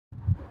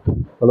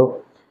Hello,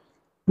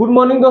 good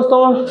morning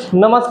दोस्तों,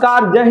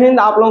 नमस्कार, जय हिंद।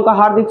 आप लोगों का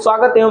हार्दिक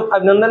स्वागत एवं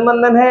अभिनंदन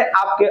मंदन है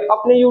आपके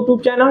अपने YouTube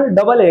channel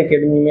double A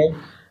academy में।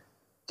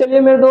 चलिए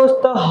मेरे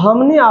दोस्त,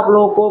 हमने आप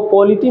लोगों को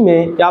पॉलिटी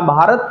में या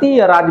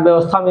भारतीय राज्य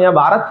व्यवस्था में या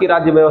भारत की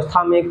राज्य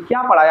व्यवस्था में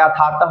क्या पढ़ाया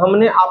था। तो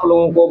हमने आप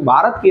लोगों को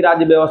भारत की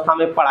राज्य व्यवस्था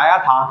में पढ़ाया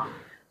था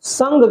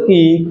संघ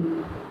की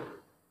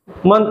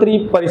मंत्री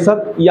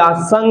परिषद या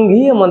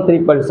संघीय मंत्री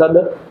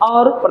परिषद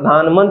और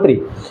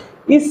प्रधानमंत्री।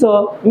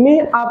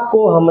 इसमें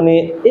आपको हमने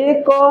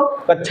एक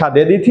कक्षा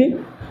दे दी थी,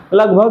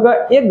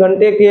 लगभग 1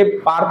 घंटे के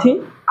पार थी।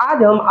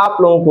 आज हम आप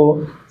लोगों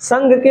को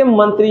संघ के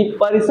मंत्री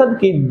परिषद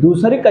की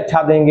दूसरी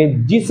कक्षा देंगे,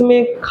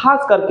 जिसमें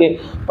खास करके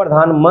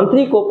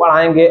प्रधानमंत्री को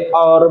पढ़ाएंगे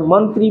और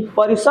मंत्री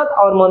परिषद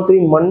और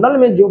मंत्रिमंडल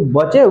में जो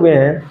बचे हुए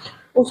हैं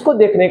उसको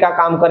देखने का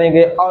काम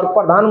करेंगे और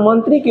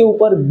प्रधानमंत्री के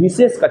ऊपर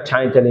विशेष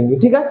कक्षाएं चलेंगी।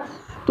 ठीक है,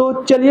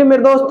 तो चलिए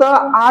मेरे दोस्त,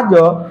 आज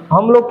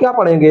हम लोग क्या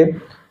पढ़ेंगे,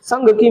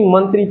 संघ की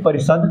मंत्री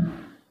परिषद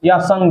या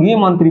संघीय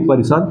मंत्री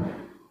परिषद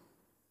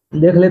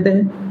देख लेते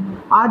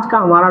हैं। आज का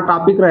हमारा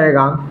टॉपिक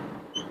रहेगा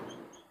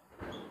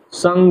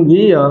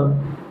संघीय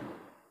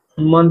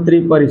मंत्री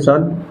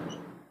परिषद,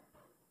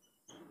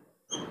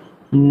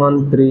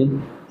 मंत्री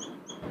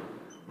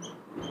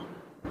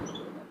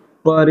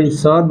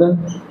परिषद,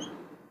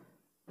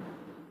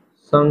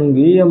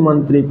 संघीय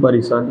मंत्री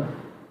परिषद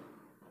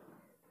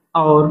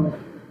और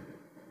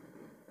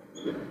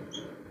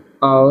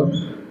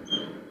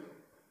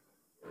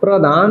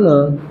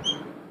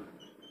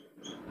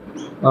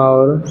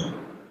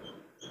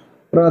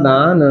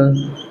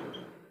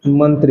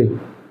प्रधानमंत्री।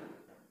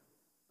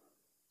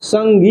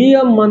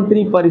 संघीय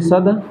मंत्री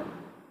परिषद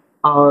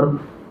और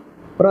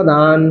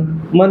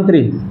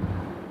प्रधानमंत्री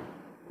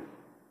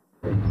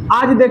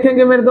आज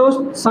देखेंगे मेरे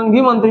दोस्त,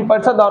 संघीय मंत्री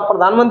परिषद और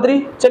प्रधानमंत्री।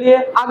 चलिए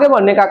आगे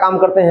बढ़ने का काम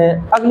करते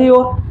हैं अगली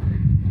ओर।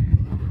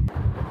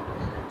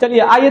 चलिए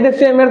आइए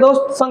देखते हैं मेरे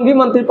दोस्त, संघीय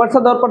मंत्री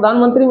परिषद और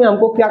प्रधानमंत्री में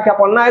हमको क्या क्या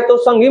पढ़ना है। तो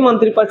संघीय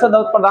मंत्री परिषद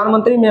और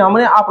प्रधानमंत्री में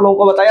हमने आप लोगों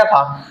को बताया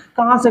था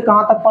कहां से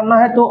कहां तक पढ़ना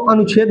है। तो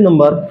अनुच्छेद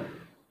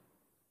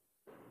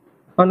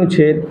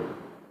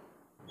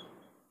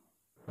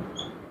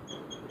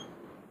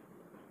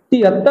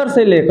 73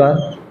 से लेकर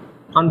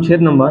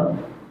अनुच्छेद नंबर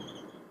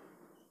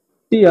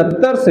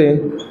 73 से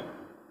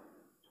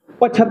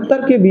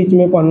 75 के बीच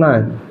में पढ़ना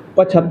है,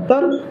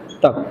 75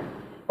 तक।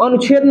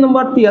 अनुच्छेद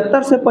नंबर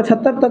 73 से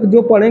 75 तक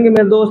जो पढ़ेंगे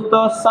मेरे दोस्त,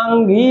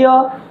 संघीय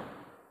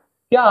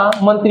क्या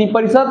मंत्री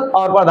परिषद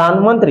और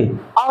प्रधानमंत्री।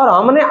 और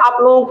हमने आप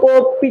लोगों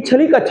को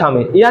पिछली कक्षा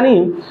में, यानी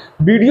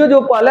वीडियो जो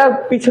पहले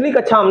पिछली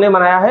कक्षा हमने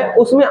बनाया है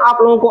उसमें आप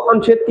लोगों को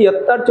अनुच्छेद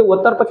 73,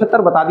 74,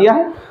 75 बता दिया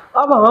है।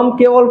 अब हम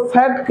केवल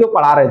फैक्ट क्यों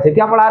पढ़ा रहे थे,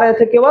 क्या पढ़ा रहे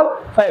थे, केवल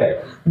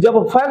फैक्ट।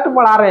 जब फैक्ट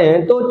पढ़ा रहे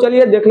हैं तो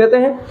चलिए देख लेते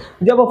हैं।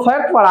 जब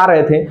फैक्ट पढ़ा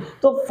रहे थे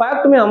तो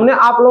फैक्ट में हमने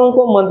आप लोगों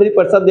को मंत्री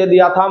परिषद दे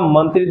दिया था,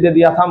 मंत्री दे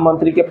दिया था,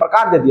 मंत्री के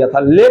प्रकार दे दिया था,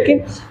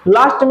 लेकिन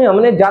लास्ट में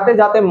हमने जाते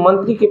जाते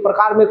मंत्री के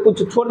प्रकार में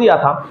कुछ छोड़ दिया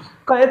था।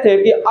 कहे थे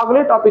कि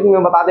अगले टॉपिक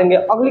में बता देंगे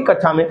अगली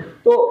कक्षा में,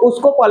 तो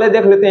उसको पहले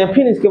देख लेते हैं,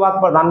 फिर इसके बाद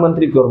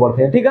प्रधानमंत्री की ओर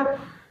बढ़ते हैं। ठीक है,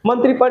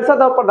 मंत्री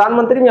परिषद और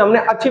प्रधानमंत्री में हमने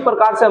अच्छी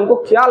प्रकार से, हमको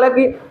ख्याल है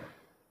कि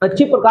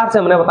अच्छी प्रकार से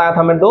हमने बताया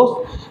था मेरे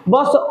दोस्त।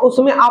 बस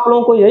उसमें आप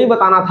लोगों को यही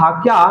बताना था,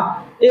 क्या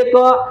एक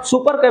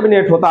सुपर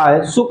कैबिनेट होता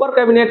है। सुपर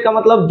कैबिनेट का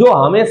मतलब जो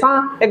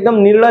हमेशा एकदम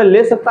निर्णय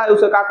ले सकता है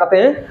उसे क्या कहते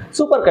हैं,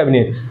 सुपर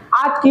कैबिनेट।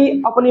 आज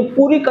की अपनी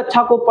पूरी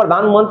कक्षा को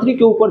प्रधानमंत्री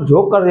के ऊपर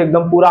झोंक कर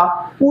एकदम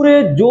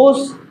पूरे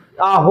जोश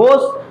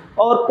होश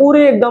और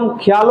पूरे एकदम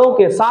ख्यालों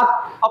के साथ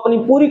अपनी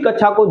पूरी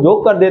कक्षा को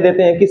झोंक कर दे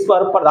देते हैं किस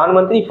पर,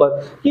 प्रधानमंत्री पर।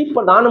 कि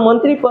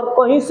प्रधानमंत्री पर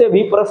कहीं से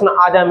भी प्रश्न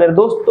आ जाए मेरे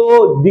दोस्त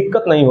तो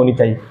दिक्कत नहीं होनी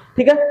चाहिए।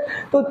 ठीक है,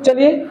 तो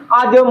चलिए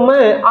आज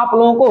मैं आप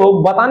लोगों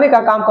को बताने का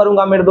काम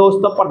करूंगा मेरे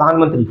दोस्त।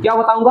 प्रधानमंत्री क्या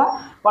बताऊंगा,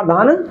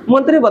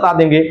 प्रधानमंत्री बता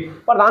देंगे।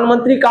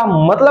 प्रधानमंत्री का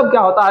मतलब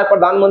क्या होता है,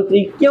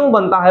 प्रधानमंत्री क्यों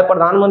बनता है,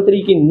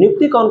 प्रधानमंत्री की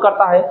नियुक्ति कौन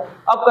करता है।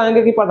 अब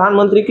कहेंगे कि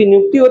प्रधानमंत्री की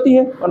नियुक्ति होती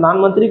है,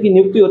 प्रधानमंत्री की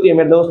नियुक्ति होती है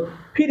मेरे दोस्त।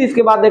 फिर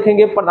इसके बाद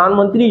देखेंगे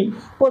प्रधानमंत्री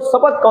को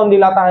शपथ कौन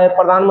दिलाता है,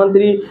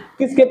 प्रधानमंत्री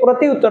किसके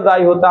प्रति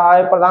उत्तरदायी होता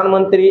है,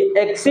 प्रधानमंत्री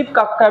एक शिप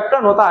का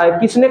कैप्टन होता है,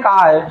 किसने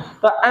कहा है,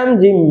 तो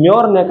एम.जी.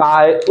 म्योर ने कहा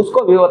है,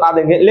 उसको भी बता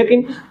देंगे।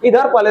 लेकिन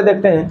इधर पहले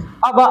देखते हैं,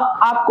 अब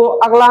आपको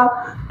अगला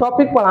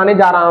टॉपिक पढ़ाने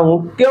जा रहा हूं,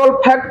 केवल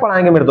फैक्ट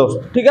पढ़ाएंगे मेरे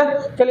दोस्त। ठीक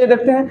है, चलिए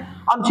देखते हैं।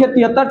 अनुच्छेद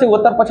 73,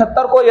 74,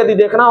 75 को यदि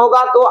देखना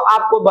होगा तो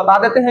आपको बता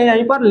देते हैं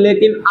यहीं पर,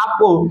 लेकिन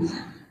आपको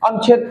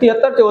अनुच्छेद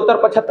 73, 74,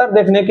 75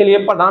 देखने के लिए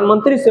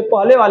प्रधानमंत्री से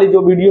पहले वाली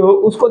जो वीडियो हो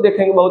उसको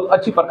देखेंगे, बहुत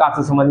अच्छी प्रकार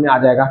से समझ में आ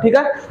जाएगा। ठीक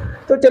है,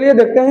 तो चलिए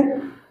देखते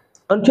हैं।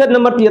 अनुच्छेद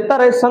नंबर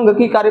 73 है संघ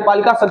की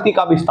कार्यपालिका शक्ति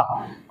का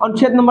विस्तार।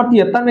 अनुच्छेद नंबर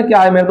 73 में क्या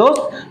है मेरे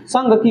दोस्त,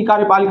 संघ की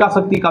कार्यपालिका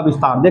शक्ति का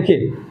विस्तार।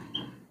 देखिए,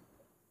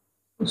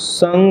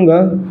 संघ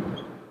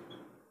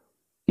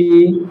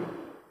की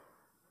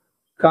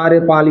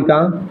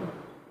कार्यपालिका,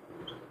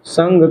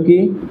 संघ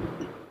की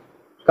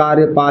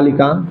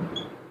कार्यपालिका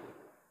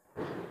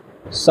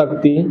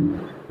शक्ति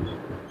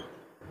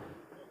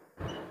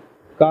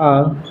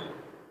का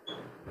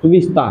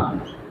विस्तार,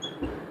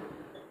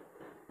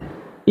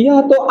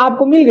 यह तो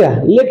आपको मिल गया,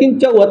 लेकिन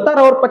 74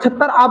 और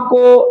 75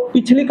 आपको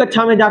पिछली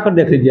कक्षा में जाकर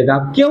देख लीजिएगा।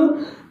 क्यों,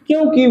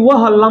 क्योंकि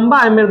वह लंबा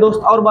है मेरे दोस्त,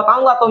 और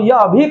बताऊंगा तो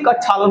यह भी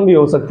कक्षा लंबी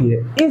हो सकती है।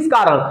 इस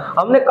कारण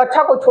हमने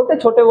कक्षा को छोटे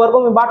छोटे वर्गों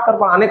में बांटकर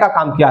पढ़ाने का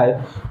काम किया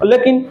है।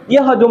 लेकिन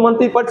यह जो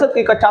मंत्रिपरिषद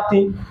की कक्षा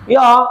थी,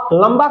 यह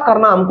लंबा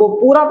करना, हमको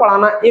पूरा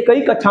पढ़ाना एक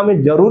ही कक्षा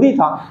में जरूरी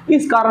था,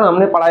 इस कारण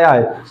हमने पढ़ाया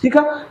है। ठीक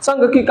है।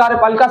 संघ की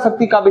कार्यपालिका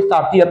शक्ति का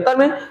विस्तार 73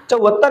 में।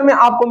 74 में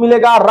आपको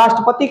मिलेगा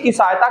राष्ट्रपति की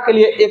सहायता के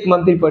लिए एक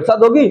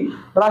मंत्रिपरिषद होगी।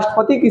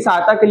 राष्ट्रपति की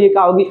सहायता के लिए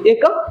क्या होगी?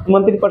 एक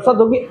मंत्रिपरिषद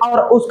होगी, और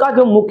उसका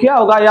जो मुखिया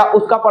होगा या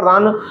उसका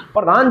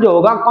प्रधान जो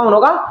होगा कौन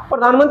होगा?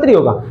 प्रधानमंत्री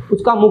होगा।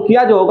 उसका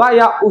मुखिया जो होगा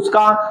या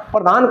उसका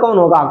प्रधान कौन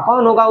होगा?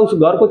 कौन होगा? उस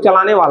घर को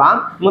चलाने वाला,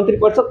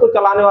 मंत्रिपरिषद को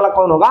चलाने वाला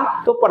कौन होगा?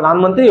 तो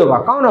प्रधानमंत्री होगा।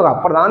 कौन होगा?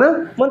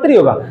 प्रधानमंत्री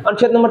होगा।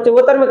 अनुच्छेद नंबर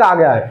 74 में कहा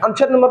गया है।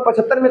 अनुच्छेद नंबर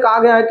 75 में कहा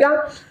गया है क्या?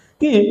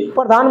 कि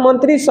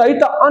प्रधानमंत्री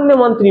सहित अन्य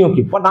मंत्रियों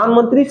की,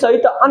 प्रधानमंत्री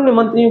सहित अन्य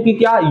मंत्रियों की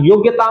क्या?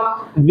 योग्यता,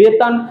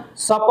 वेतन,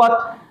 शपथ,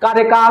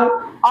 कार्यकाल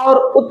और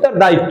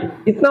उत्तरदायित्व,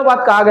 इतना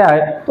बात कहा गया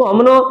है। तो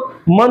हमने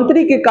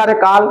मंत्री के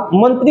कार्यकाल,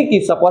 मंत्री की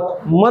शपथ,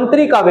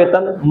 मंत्री का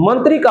वेतन,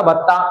 मंत्री का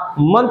भत्ता,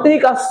 मंत्री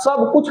का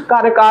सब कुछ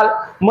कार्यकाल,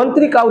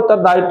 मंत्री का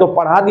उत्तरदायित्व तो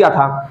पढ़ा दिया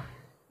था।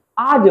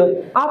 आज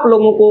आप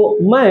लोगों को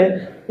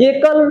मैं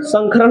एकल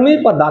संख्यणीय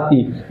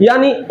पद्धति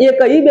यानी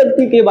एक ही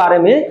व्यक्ति के बारे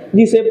में,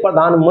 जिसे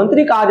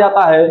प्रधानमंत्री कहा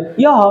जाता है,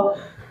 यह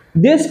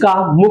देश का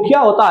मुखिया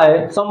होता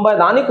है,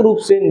 संवैधानिक रूप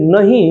से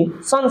नहीं,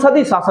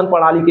 संसदीय शासन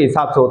प्रणाली के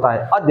हिसाब से होता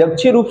है,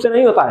 अध्यक्षीय रूप से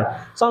नहीं होता है,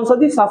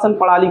 संसदीय शासन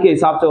प्रणाली के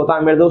हिसाब से होता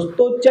है मेरे दोस्त।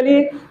 तो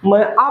चलिए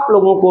मैं आप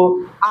लोगों को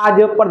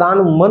आज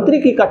प्रधानमंत्री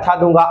की कक्षा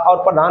दूंगा और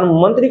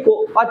प्रधानमंत्री को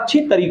अच्छी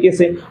तरीके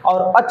से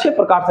और अच्छे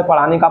प्रकार से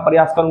पढ़ाने का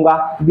प्रयास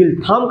करूंगा। दिल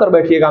थाम कर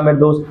बैठिएगा मेरे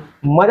दोस्त,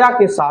 मजा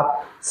के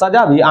साथ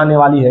सजा भी आने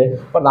वाली है।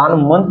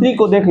 प्रधानमंत्री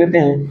को देख लेते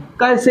हैं,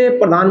 कैसे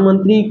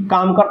प्रधानमंत्री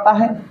काम करता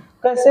है,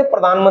 कैसे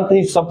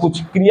प्रधानमंत्री सब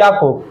कुछ क्रिया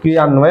को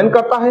क्रियान्वयन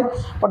करता है,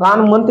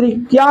 प्रधानमंत्री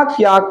क्या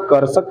क्या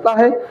कर सकता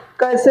है,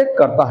 कैसे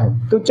करता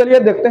है। तो चलिए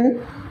देखते हैं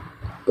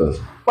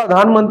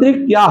प्रधानमंत्री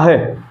क्या है।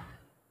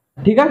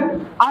 ठीक है।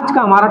 आज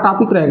का हमारा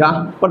टॉपिक रहेगा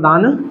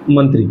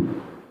प्रधानमंत्री।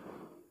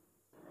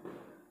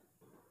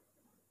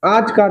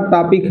 आज का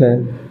टॉपिक है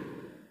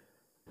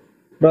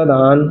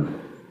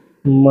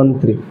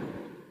प्रधानमंत्री।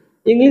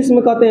 इंग्लिश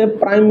में कहते हैं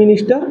प्राइम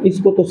मिनिस्टर,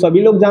 इसको तो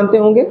सभी लोग जानते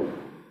होंगे।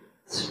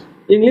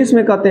 इंग्लिश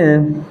में कहते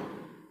हैं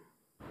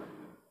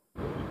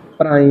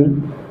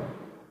प्राइम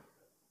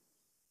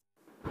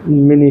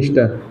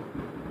मिनिस्टर,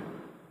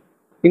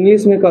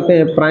 इंग्लिश में कहते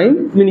हैं प्राइम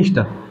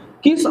मिनिस्टर।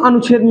 किस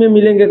अनुच्छेद में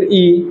मिलेंगे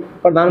ये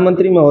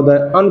प्रधानमंत्री महोदय?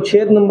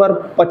 अनुच्छेद नंबर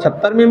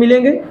 75 में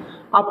मिलेंगे।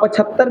 आप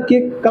 75 के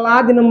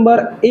क्लाज नंबर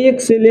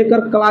 1 से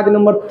लेकर क्लाज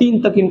नंबर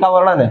 3 तक इनका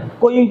वर्णन है।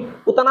 कोई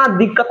उतना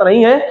दिक्कत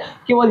नहीं है,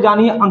 केवल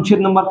जानिए अनुच्छेद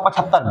नंबर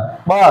 75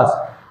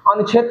 बस।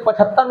 अनुच्छेद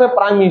 75 में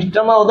प्राइम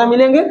मिनिस्टर महोदय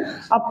मिलेंगे।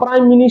 अब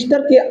प्राइम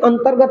मिनिस्टर के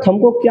अंतर्गत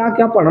हमको क्या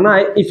क्या पढ़ना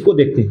है, इसको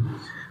देखते हैं।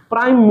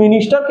 प्राइम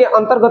मिनिस्टर के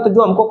अंतर्गत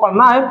जो हमको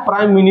पढ़ना है,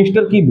 प्राइम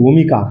मिनिस्टर की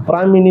भूमिका,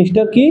 प्राइम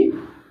मिनिस्टर की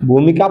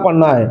भूमिका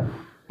पढ़ना है।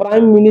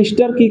 प्राइम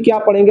मिनिस्टर की क्या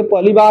पढ़ेंगे?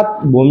 पहली बात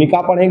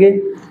भूमिका पढ़ेंगे,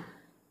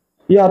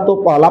 यह तो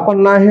पहला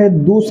पढ़ना है।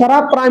 दूसरा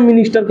प्राइम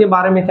मिनिस्टर के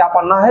बारे में क्या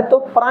पढ़ना है? तो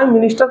प्राइम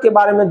मिनिस्टर के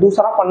बारे में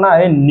दूसरा पढ़ना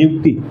है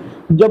नियुक्ति।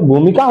 जब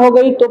भूमिका हो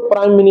गई तो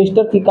प्राइम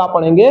मिनिस्टर की क्या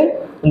पढ़ेंगे?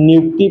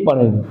 नियुक्ति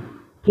पढ़ेंगे।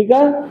 ठीक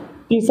है।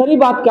 तीसरी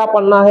बात क्या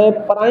पढ़ना है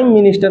प्राइम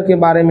मिनिस्टर के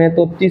बारे में?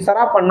 तो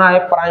तीसरा पढ़ना है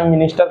प्राइम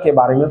मिनिस्टर के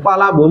बारे में।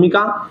 पहला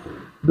भूमिका,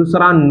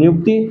 दूसरा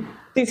नियुक्ति,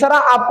 तीसरा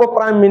आपको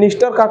प्राइम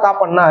मिनिस्टर का क्या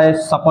पढ़ना है?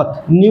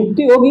 शपथ।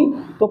 नियुक्ति होगी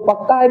तो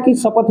पक्का है कि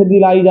शपथ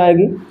दिलाई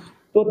जाएगी,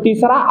 तो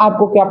तीसरा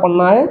आपको क्या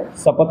पढ़ना है?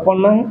 शपथ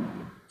पढ़ना है।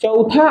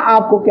 चौथा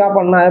आपको क्या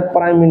पढ़ना है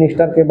प्राइम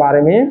मिनिस्टर के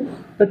बारे में?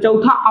 तो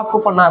चौथा आपको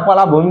पढ़ना है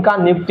पहला भूमिका,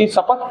 नियुक्ति,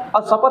 शपथ।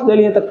 और शपथ ले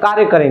लिए तो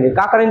कार्य करेंगे।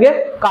 क्या करेंगे?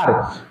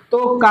 कार्य।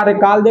 तो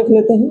कार्यकाल देख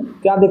लेते हैं।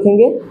 क्या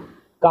देखेंगे?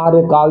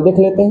 कार्यकाल देख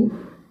लेते हैं।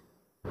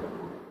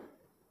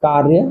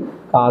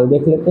 कार्यकाल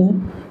देख लेते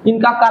हैं।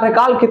 इनका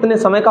कार्यकाल कितने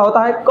समय का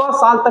होता है? क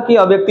साल तक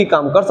यह व्यक्ति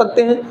काम कर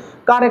सकते हैं।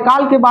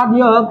 कार्यकाल के बाद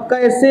यह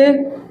कैसे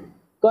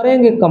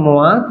करेंगे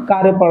कमवा?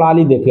 कार्य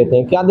प्रणाली देख लेते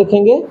हैं। क्या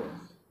देखेंगे?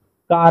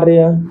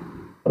 कार्य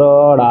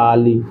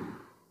प्रणाली।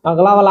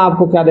 अगला वाला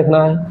आपको क्या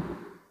देखना है?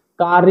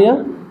 कार्य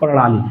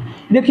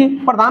प्रणाली। देखिए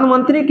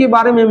प्रधानमंत्री के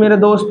बारे में मेरे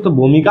दोस्त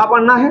भूमिका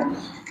पढ़ना है,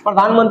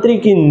 प्रधानमंत्री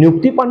की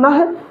नियुक्ति पढ़ना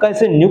है,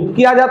 कैसे नियुक्त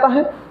किया जाता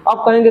है।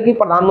 अब कहेंगे कि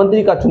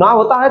प्रधानमंत्री का चुनाव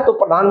होता है, तो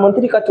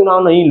प्रधानमंत्री का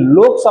चुनाव नहीं,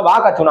 लोकसभा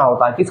का चुनाव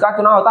होता है। किसका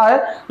चुनाव होता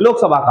है?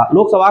 लोकसभा का।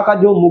 लोकसभा का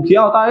जो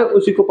मुखिया होता है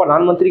उसी को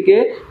प्रधानमंत्री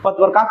के पद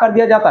पर क्या कर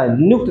दिया जाता है?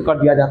 नियुक्त कर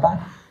दिया जाता है।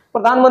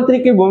 प्रधानमंत्री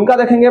की भूमिका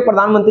देखेंगे,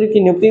 प्रधानमंत्री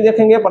की नियुक्ति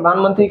देखेंगे,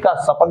 प्रधानमंत्री का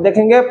शपथ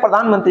देखेंगे,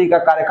 प्रधानमंत्री का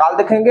कार्यकाल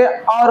देखेंगे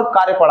और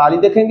कार्य प्रणाली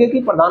देखेंगे कि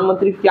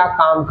प्रधानमंत्री क्या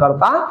काम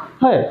करता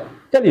है।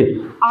 चलिए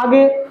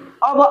आगे।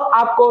 अब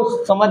आपको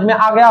समझ में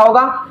आ गया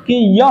होगा कि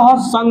यह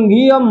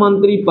संघीय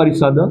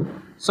मंत्रिपरिषद,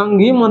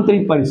 संघीय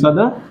मंत्रिपरिषद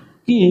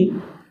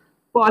की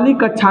पहली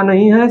कक्षा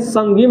नहीं है,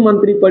 संघीय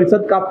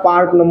मंत्रिपरिषद का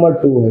पार्ट नंबर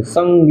 2 है।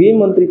 संघीय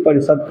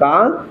मंत्रिपरिषद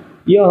का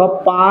यह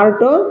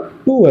पार्ट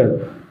 2 है।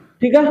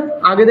 ठीक है।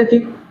 आगे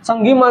देखिए,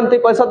 संघीय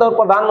मंत्रिपरिषद और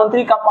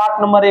प्रधानमंत्री का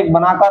पार्ट नंबर 1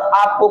 बनाकर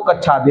आपको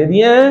कक्षा दे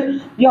दिए हैं।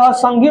 यह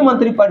संघीय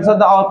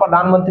मंत्रिपरिषद और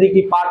प्रधानमंत्री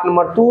की पार्ट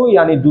नंबर 2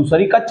 यानी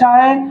दूसरी कक्षा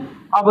है।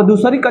 अब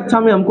दूसरी कक्षा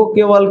में हमको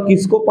केवल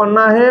किसको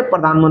पढ़ना है,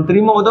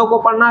 प्रधानमंत्री महोदय को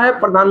पढ़ना है।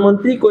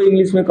 प्रधानमंत्री को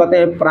इंग्लिश में कहते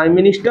हैं प्राइम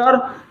मिनिस्टर।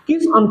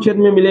 किस अनुच्छेद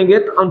में मिलेंगे,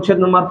 तो अनुच्छेद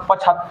नंबर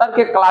 75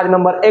 के क्लाज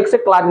नंबर 1 से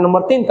क्लाज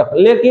नंबर 3 तक।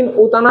 लेकिन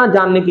उतना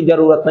जानने की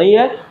जरूरत नहीं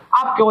है,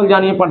 आप केवल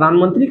जानिए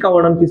प्रधानमंत्री का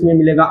वर्णन किस में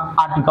मिलेगा,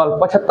 आर्टिकल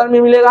 75 में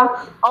मिलेगा।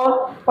 और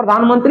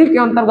प्रधानमंत्री के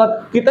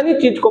अंतर्गत कितनी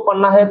चीज को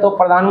पढ़ना है, तो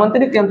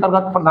प्रधानमंत्री के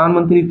अंतर्गत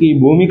प्रधानमंत्री की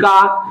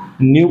भूमिका,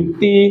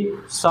 नियुक्ति,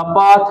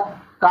 शपथ,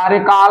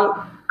 कार्यकाल,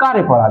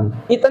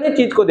 कार्यप्रणाली, इतने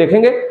चीज को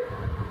देखेंगे।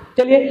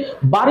 चलिए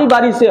बारी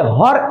बारी से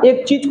हर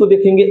एक चीज को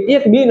देखेंगे,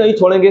 एक भी नहीं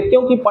छोड़ेंगे,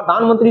 क्योंकि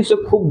प्रधानमंत्री से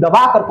खूब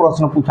दबाकर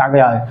प्रश्न पूछा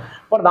गया है।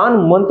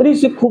 प्रधानमंत्री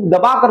से खूब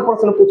दबाकर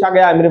प्रश्न पूछा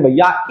गया है मेरे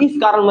भैया, इस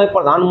कारण मैं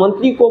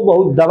प्रधानमंत्री को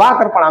बहुत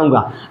दबाकर पढ़ाऊंगा,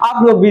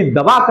 आप लोग भी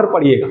दबाकर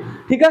पढ़िएगा,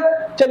 ठीक है।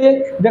 चलिए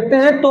देखते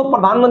हैं तो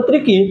प्रधानमंत्री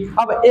की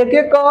अब एक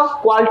एक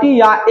क्वालिटी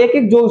या एक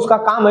एक जो उसका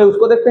काम है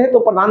उसको देखते हैं। तो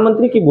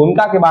प्रधानमंत्री की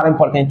भूमिका के बारे में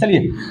पढ़ते हैं।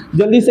 चलिए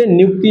जल्दी से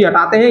नियुक्ति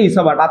हटाते हैं, ये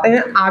सब हटाते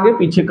हैं, आगे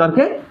पीछे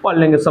करके पढ़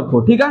लेंगे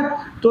सबको, ठीक है।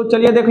 तो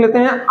चलिए देख लेते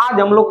हैं, आज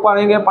हम लोग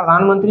पढ़ेंगे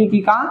प्रधानमंत्री की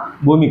का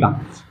भूमिका।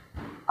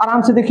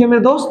 आराम से देखिए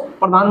मेरे दोस्त,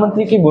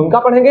 प्रधानमंत्री की भूमिका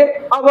पढ़ेंगे।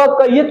 अब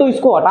कहिए तो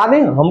इसको हटा दें,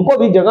 हमको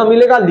भी जगह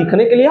मिलेगा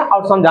लिखने के लिए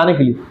और समझाने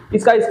के लिए।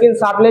 इसका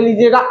स्क्रीनशॉट ले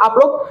लीजिएगा आप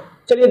लोग।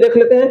 चलिए देख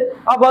लेते हैं,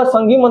 अब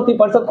संघीय मंत्री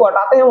परिषद को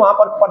हटाते हैं, वहां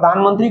पर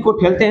प्रधानमंत्री को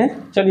ठेलते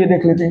हैं। चलिए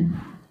देख लेते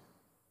हैं,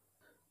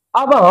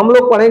 अब हम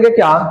लोग पढ़ेंगे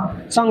क्या,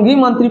 संघीय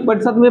मंत्री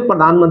परिषद में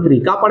प्रधानमंत्री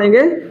क्या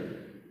पढ़ेंगे,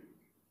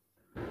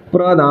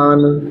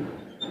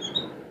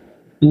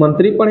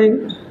 प्रधानमंत्री पढ़ेंगे।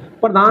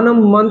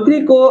 प्रधानमंत्री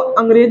को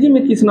अंग्रेजी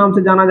में किस नाम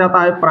से जाना जाता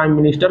है, प्राइम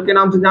मिनिस्टर के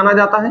नाम से जाना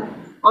जाता है।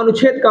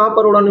 अनुच्छेद कहां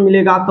पर वर्णन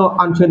मिलेगा, तो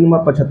अनुच्छेद नंबर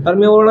 75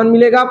 में वर्णन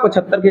मिलेगा।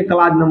 75 के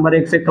क्लाज नंबर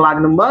 1 से क्लाज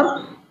नंबर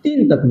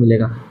 3 तक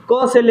मिलेगा।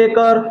 क से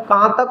लेकर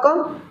कहां तक,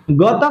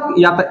 ग तक,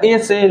 या तो ए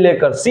से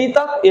लेकर सी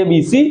तक,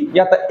 ABC,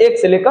 या तो 1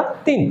 से लेकर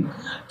 3।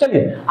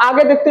 चलिए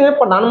आगे देखते हैं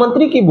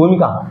प्रधानमंत्री की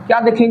भूमिका। क्या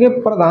देखेंगे,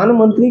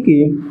 प्रधानमंत्री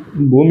की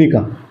भूमिका।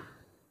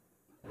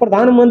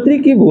 प्रधानमंत्री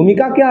की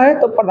भूमिका क्या है,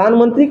 तो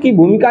प्रधानमंत्री की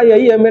भूमिका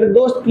यही है मेरे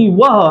दोस्त कि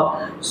वह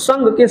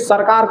संघ के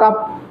सरकार का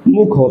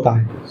मुख होता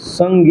है,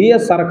 संघीय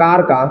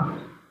सरकार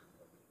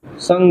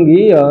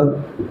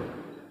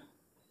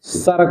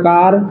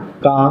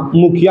का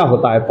मुखिया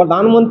होता है।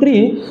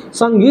 प्रधानमंत्री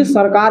संघीय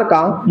सरकार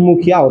का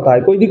मुखिया होता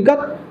है। कोई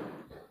दिक्कत,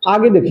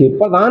 आगे देखिए,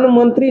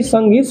 प्रधानमंत्री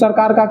संघीय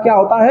सरकार का क्या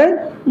होता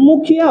है,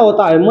 मुखिया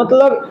होता है।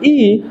 मतलब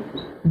ई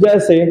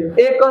जैसे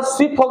एक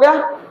शिप हो गया,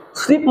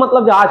 शिप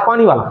मतलब जहाज,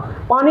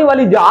 पानी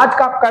वाली जहाज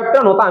का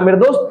कैप्टन होता है मेरे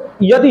दोस्त।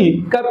 यदि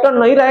कैप्टन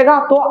नहीं रहेगा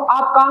तो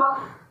आपका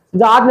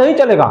जहाज नहीं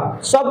चलेगा,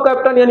 सब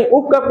कैप्टन यानी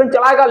उप कैप्टन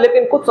चलाएगा,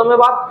 लेकिन कुछ समय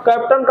बाद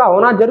कैप्टन का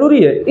होना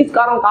जरूरी है। इस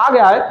कारण कहा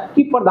गया है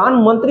कि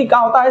प्रधानमंत्री क्या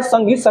होता है,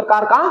 संघीय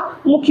सरकार का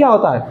मुखिया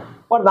होता है।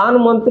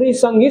 प्रधानमंत्री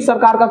संघीय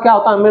सरकार का क्या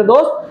होता है मेरे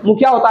दोस्त,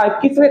 मुखिया होता है।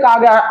 किसमें कहा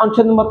गया है,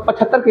 अनुच्छेद नंबर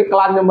 75 के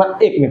क्लास नंबर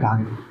 1 में कहा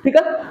गया, ठीक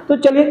है। तो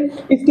चलिए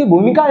इसकी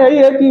भूमिका यही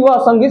है कि वह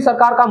संघीय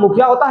सरकार का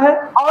मुखिया होता है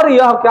और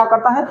यह क्या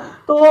करता है,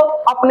 तो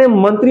अपने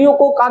मंत्रियों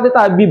को क्या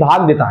देता है,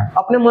 विभाग देता है।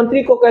 अपने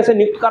मंत्री को कैसे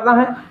नियुक्त करना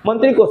है,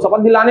 मंत्री को शपथ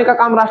दिलाने का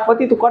काम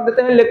राष्ट्रपति तो कर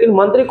देते हैं, लेकिन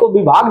मंत्री को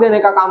विभाग देने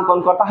का काम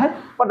कौन करता है,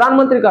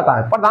 प्रधानमंत्री करता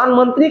है।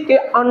 प्रधानमंत्री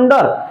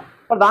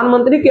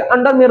के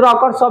अंडर में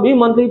रहकर सभी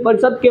मंत्री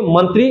परिषद के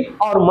मंत्री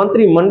और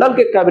मंत्रिमंडल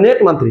के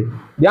कैबिनेट मंत्री,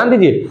 ध्यान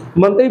दीजिए,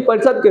 मंत्री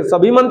परिषद के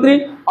सभी मंत्री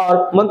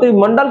और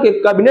मंत्रिमंडल के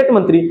कैबिनेट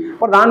मंत्री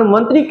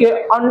प्रधानमंत्री के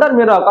अंडर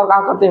में रहकर क्या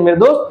करते हैं मेरे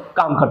दोस्त,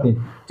 काम करते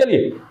हैं।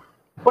 चलिए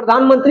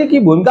प्रधानमंत्री की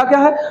भूमिका क्या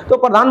है, तो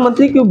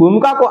प्रधानमंत्री की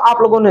भूमिका को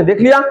आप लोगों ने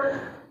देख लिया।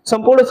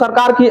 संपूर्ण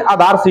सरकार की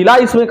आधारशिला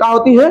इसमें क्या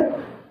होती है,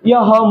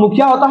 यह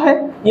मुखिया होता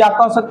है, या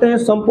कह सकते हैं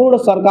संपूर्ण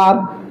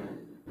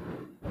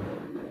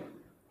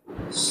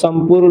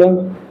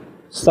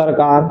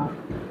सरकार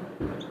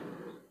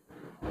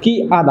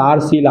की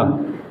आधारशिला,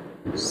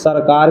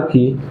 सरकार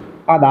की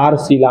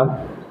आधारशिला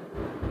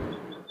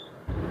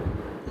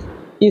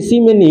इसी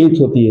में निहित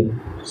होती है।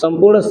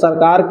 संपूर्ण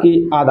सरकार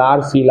की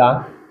आधारशिला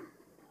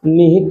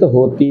निहित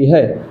होती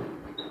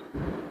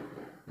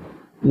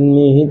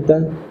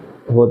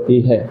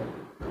है,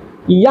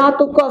 या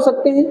तो कह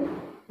सकते हैं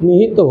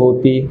निहित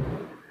होती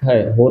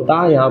है, होता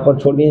है यहाँ पर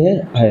छोड़ दिए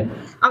हैं है।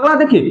 अगला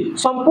देखिए,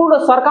 संपूर्ण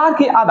सरकार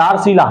की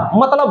आधारशिला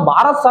मतलब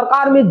भारत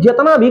सरकार में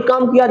जितना भी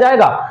काम किया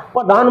जाएगा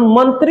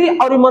प्रधानमंत्री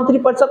और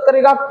मंत्रिपरिषद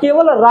करेगा,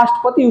 केवल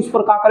राष्ट्रपति उस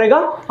पर क्या करेगा,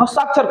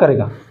 हस्ताक्षर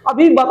करेगा।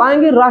 अभी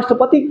बताएंगे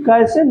राष्ट्रपति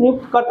कैसे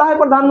नियुक्त करता है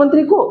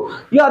प्रधानमंत्री को।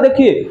 यह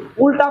देखिए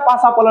उल्टा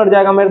पासा पलट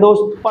जाएगा मेरे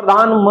दोस्त,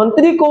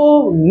 प्रधानमंत्री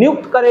को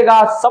नियुक्त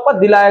करेगा, शपथ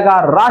दिलाएगा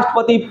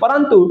राष्ट्रपति,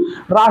 परंतु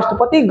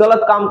राष्ट्रपति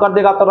गलत काम कर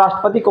देगा तो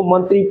राष्ट्रपति को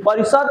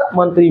मंत्रिपरिषद,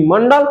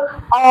 मंत्रिमंडल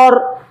और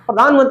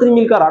प्रधानमंत्री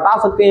मिलकर हटा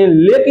सकते हैं।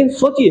 लेकिन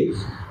सोचिए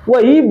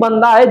वही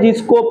बंदा है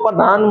जिसको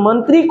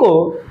प्रधानमंत्री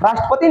को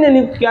राष्ट्रपति ने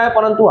नियुक्त किया है,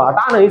 परंतु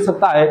हटा नहीं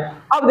सकता है।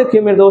 अब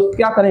देखिए मेरे दोस्त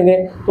क्या करेंगे,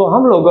 तो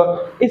हम लोग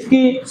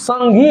इसकी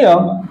संघीय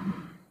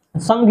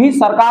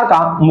सरकार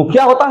का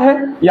मुखिया होता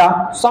है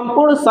या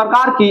संपूर्ण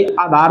सरकार की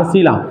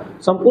आधारशिला,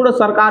 संपूर्ण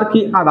सरकार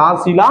की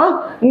आधारशिला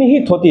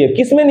निहित होती है।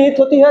 किसमें निहित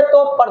होती है,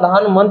 तो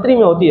प्रधानमंत्री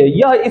में होती है।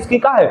 यह इसकी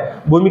क्या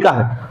है, भूमिका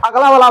है।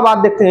 अगला वाला बात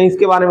देखते हैं,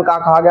 इसके बारे में क्या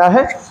कहा गया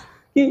है।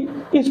 कि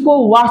इसको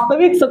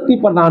वास्तविक शक्ति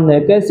प्रदान है।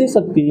 कैसी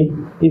शक्ति?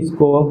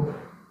 इसको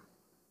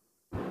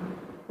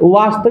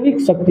वास्तविक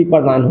शक्ति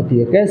प्रदान होती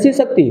है। कैसी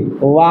शक्ति?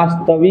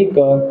 वास्तविक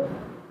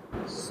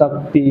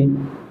शक्ति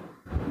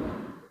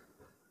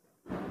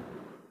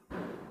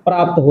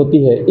प्राप्त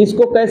होती है।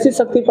 इसको कैसी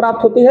शक्ति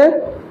प्राप्त होती है?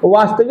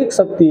 वास्तविक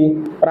शक्ति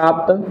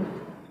प्राप्त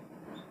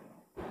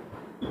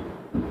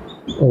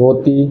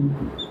होती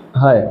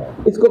है।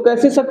 इसको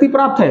कैसी शक्ति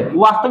प्राप्त है?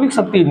 वास्तविक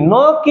शक्ति,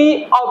 न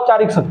कि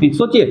औपचारिक शक्ति।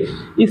 सोचिए,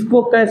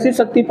 इसको कैसी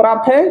शक्ति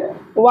प्राप्त है?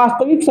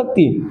 वास्तविक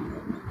शक्ति।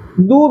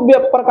 दो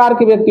प्रकार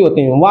के व्यक्ति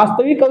होते हैं,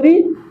 वास्तविक और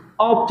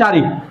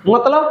औपचारिक।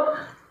 मतलब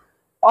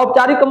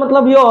औपचारिक का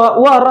मतलब ये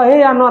वह रहे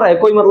या न रहे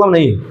कोई मतलब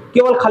नहीं,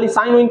 केवल खाली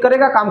साइन वाइन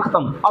करेगा, काम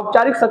खत्म।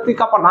 औपचारिक शक्ति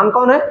का प्रधान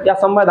कौन है? या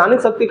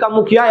संवैधानिक शक्ति का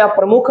मुखिया या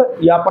प्रमुख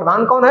या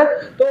प्रधान कौन है?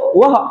 तो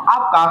वह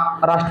आपका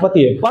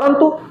राष्ट्रपति है।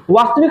 परंतु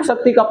वास्तविक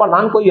शक्ति का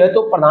प्रधान कोई है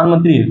तो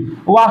प्रधानमंत्री है।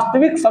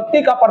 वास्तविक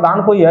शक्ति का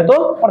प्रधान कोई है तो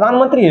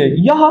प्रधानमंत्री है।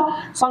 यह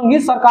संघीय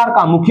सरकार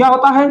का मुखिया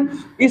होता है।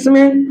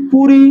 इसमें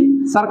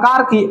पूरी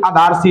सरकार की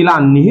आधारशिला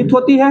निहित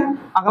होती है।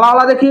 अगला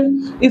वाला देखिए,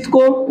 इसको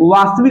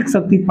वास्तविक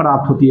शक्ति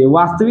प्राप्त होती है।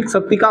 वास्तविक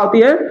शक्ति का होती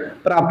है?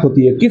 प्राप्त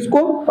होती है।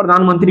 किसको?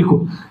 प्रधानमंत्री को।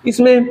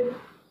 इसमें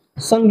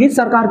संघीय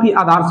सरकार की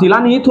आधारशिला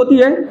निहित होती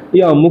है।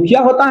 यह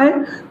मुखिया होता है।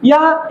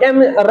 यह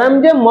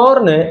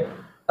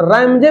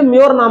रैमजे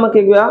म्योर नामक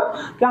एक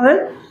क्या है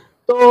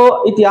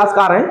तो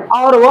इतिहासकार हैं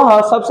और वह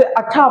सबसे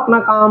अच्छा अपना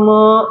काम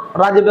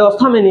राज्य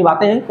व्यवस्था में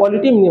निभाते हैं,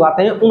 पॉलिटी में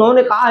निभाते हैं।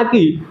 उन्होंने कहा है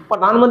कि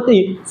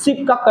प्रधानमंत्री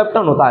शिप का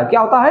कैप्टन होता है।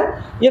 क्या होता है?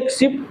 एक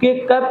शिप के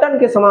कैप्टन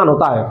के समान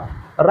होता है।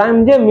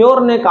 रैमजे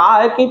म्योर ने कहा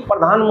है कि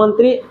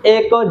प्रधानमंत्री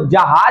एक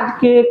जहाज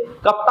के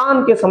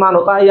कप्तान के समान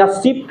होता है या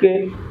शिप के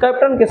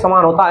कैप्टन के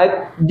समान होता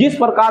है। जिस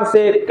प्रकार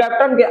से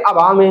कैप्टन के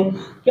अभाव में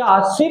क्या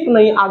शिप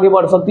नहीं आगे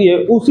बढ़ सकती है,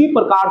 उसी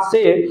प्रकार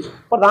से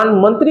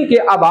प्रधानमंत्री के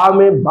अभाव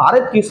में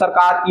भारत की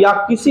सरकार या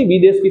किसी भी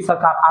देश की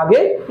सरकार आगे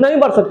नहीं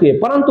बढ़ सकती है।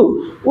 परंतु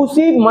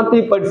उसी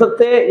मंत्रिपरिषद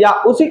से या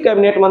उसी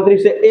कैबिनेट मंत्री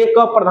से एक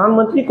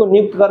प्रधानमंत्री को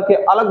नियुक्त करके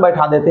अलग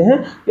बैठा देते हैं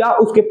या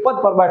उसके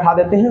पद पर बैठा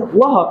देते हैं।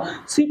 वह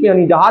शिप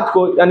यानी जहाज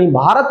को, यानी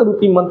भारत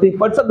रूपी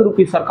मंत्रिपरिषद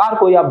रूपी सरकार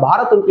को या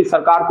भारत रूपी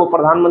सरकार को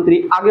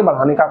प्रधानमंत्री आगे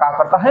बढ़ाने का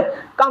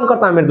काम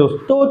करता है मेरे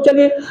दोस्त। तो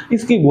चलिए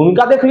इसकी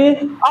भूमिका देख लिए।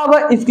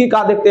 अब इसकी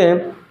क्या देखते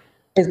हैं?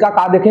 इसका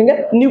क्या देखेंगे?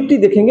 नियुक्ति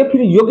देखेंगे,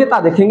 फिर योग्यता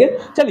देखेंगे।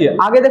 चलिए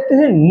आगे देखते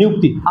हैं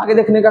नियुक्ति। आगे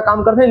देखने का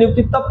काम करते हैं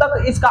नियुक्ति। तब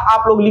तक इसका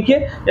आप लोग लिखिए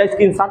या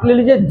स्क्रीनशॉट ले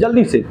लीजिए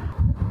जल्दी से।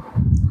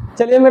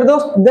 चलिए मेरे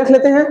दोस्त देख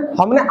लेते हैं।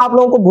 हमने आप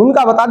लोगों को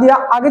भूमिका बता दिया,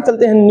 आगे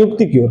चलते हैं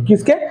नियुक्ति की ओर।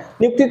 किसके?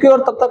 नियुक्ति की ओर।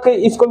 तब तक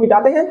इसको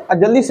मिटाते हैं और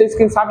जल्दी से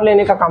स्क्रीनशॉट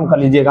लेने का काम कर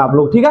लीजिएगा आप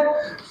लोग, ठीक है।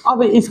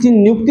 अब इसकी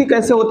नियुक्ति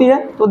कैसे होती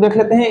है तो देख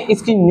लेते हैं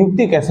इसकी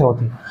नियुक्ति कैसे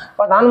होती है।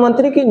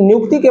 प्रधानमंत्री की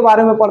नियुक्ति के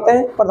बारे में पढ़ते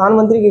हैं।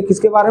 प्रधानमंत्री की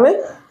किसके बारे में?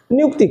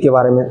 नियुक्ति के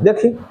बारे में।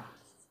 देखिए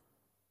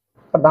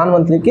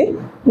प्रधानमंत्री की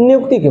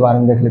नियुक्ति के बारे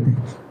में देख लेते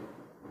हैं।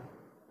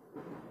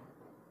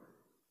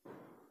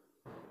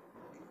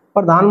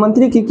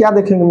 प्रधानमंत्री की क्या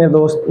देखेंगे मेरे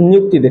दोस्त?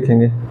 नियुक्ति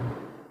देखेंगे।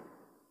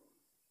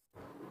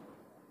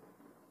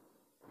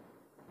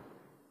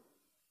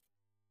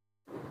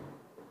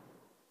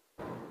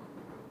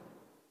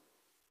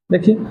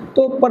 देखिए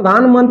तो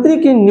प्रधानमंत्री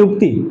की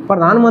नियुक्ति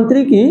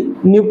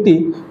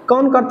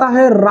कौन करता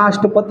है?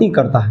 राष्ट्रपति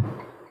करता है।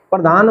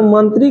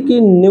 प्रधानमंत्री की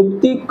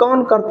नियुक्ति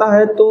कौन करता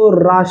है तो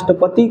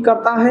राष्ट्रपति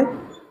करता है।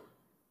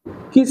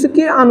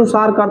 किसके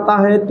अनुसार करता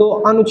है तो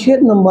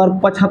अनुच्छेद नंबर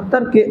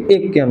 75 के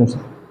 1 के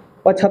अनुसार,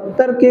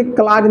 75 के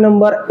क्लाज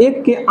नंबर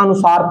 1 के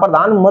अनुसार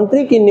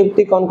प्रधानमंत्री की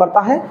नियुक्ति कौन करता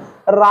है?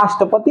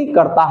 राष्ट्रपति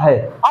करता है।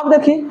 अब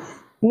देखिए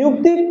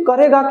नियुक्ति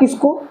करेगा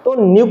किसको तो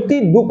नियुक्ति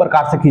दो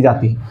प्रकार से की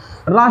जाती है।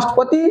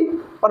 राष्ट्रपति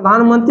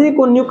प्रधानमंत्री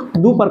को नियुक्त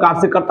दो प्रकार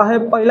से करता है।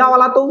 पहला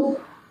वाला तो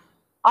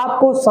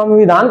आपको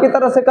संविधान की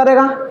तरह से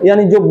करेगा,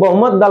 यानी जो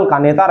बहुमत दल का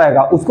नेता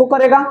रहेगा उसको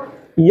करेगा,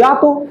 या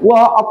तो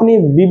वह अपनी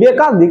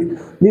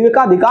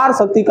विवेकाधिकार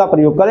शक्ति का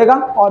प्रयोग करेगा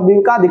और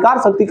विवेकाधिकार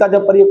शक्ति का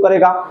जब प्रयोग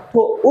करेगा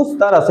तो उस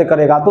तरह से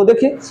करेगा। तो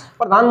देखिए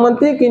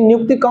प्रधानमंत्री की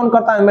नियुक्ति कौन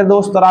करता है मेरे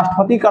दोस्त?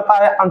 राष्ट्रपति करता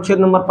है। अनुच्छेद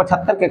नंबर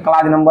 75 के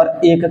क्लाज नंबर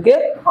 1 के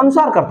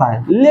अनुसार करता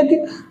है।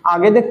 लेकिन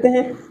आगे देखते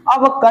हैं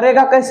अब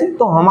करेगा कैसे।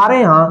 तो हमारे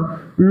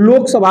यहाँ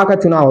लोकसभा का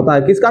चुनाव होता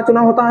है। किसका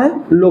चुनाव होता है?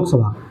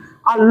 लोकसभा।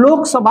 और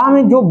लोकसभा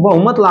में जो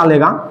बहुमत ला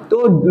लेगा तो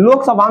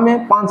लोकसभा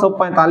में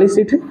 545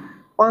 सीट है।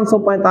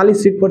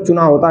 545 सीट पर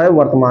चुनाव होता है।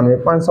 वर्तमान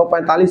में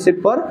 545 सीट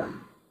पर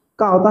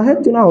क्या होता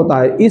है? चुनाव होता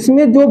है।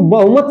 इसमें जो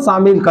बहुमत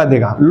शामिल कर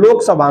देगा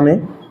लोकसभा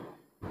में,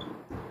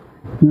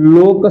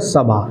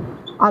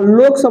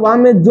 लोकसभा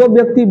में जो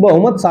व्यक्ति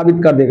बहुमत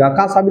साबित कर देगा,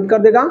 क्या साबित कर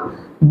देगा?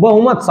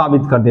 बहुमत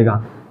साबित कर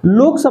देगा।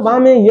 लोकसभा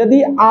में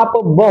यदि आप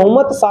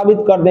बहुमत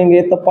साबित कर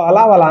देंगे तो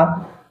पहला वाला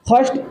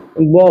फर्स्ट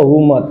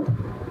बहुमत,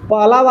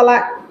 पहला वाला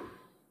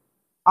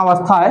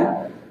अवस्था है।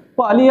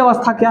 पहली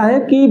अवस्था क्या है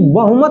कि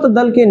बहुमत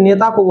दल के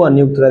नेता को वह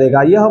नियुक्त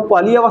करेगा। यह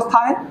पहली अवस्था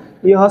है,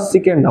 यह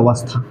सेकेंड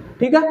अवस्था,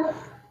 ठीक है।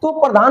 तो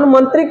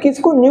प्रधानमंत्री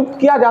किसको नियुक्त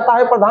किया जाता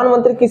है?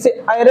 प्रधानमंत्री किसी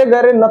अरे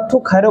गहरे नत्थु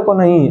खैरों को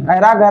नहीं,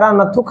 अरा गहरा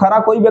नत्थु खरा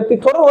कोई व्यक्ति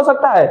थोड़ा हो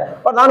सकता है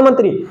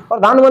प्रधानमंत्री।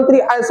 प्रधानमंत्री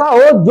ऐसा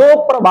हो जो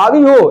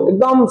प्रभावी हो,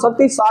 एकदम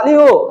शक्तिशाली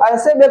हो,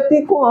 ऐसे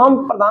व्यक्ति को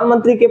हम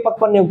प्रधानमंत्री के पद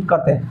पर नियुक्त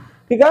करते हैं।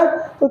 ठीक है,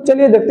 तो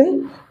चलिए देखते हैं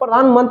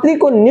प्रधानमंत्री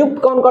को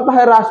नियुक्त कौन करता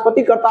है?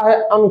 राष्ट्रपति करता है,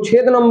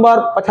 अनुच्छेद नंबर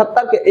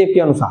 75 के 1 के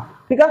अनुसार।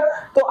 ठीक है,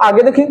 तो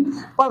आगे देखिए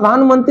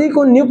प्रधानमंत्री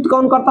को नियुक्त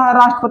कौन करता है?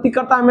 राष्ट्रपति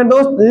करता है मेरे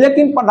दोस्त।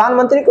 लेकिन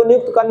प्रधानमंत्री को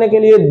नियुक्त करने के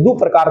लिए दो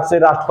प्रकार से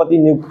राष्ट्रपति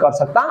नियुक्त कर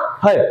सकता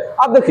है।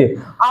 अब देखिए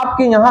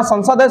आपके यहाँ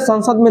संसद है,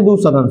 संसद में दो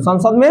सदन,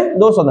 संसद में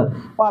दो सदन,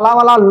 पहला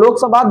वाला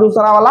लोकसभा,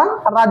 दूसरा वाला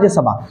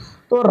राज्यसभा।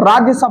 तो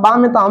राज्यसभा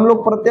में तो हम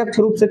लोग प्रत्यक्ष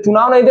रूप से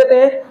चुनाव नहीं देते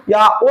हैं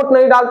या वोट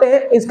नहीं डालते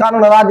हैं, इस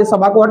कारण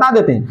राज्यसभा को हटा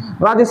देते हैं।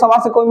 राज्यसभा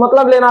से कोई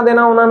मतलब लेना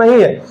देना होना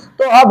नहीं है।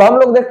 तो अब हम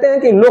लोग देखते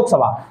हैं कि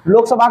लोकसभा,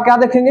 लोकसभा क्या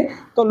देखेंगे?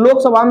 तो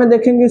लोकसभा में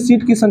देखेंगे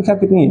सीट की संख्या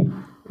कितनी है।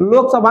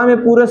 लोकसभा में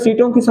पूरे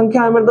सीटों की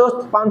संख्या है मेरे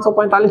दोस्त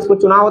 545 पर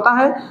चुनाव होता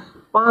है,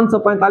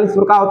 545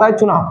 पर का होता है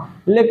चुनाव,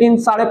 लेकिन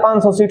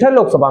 550 सीट है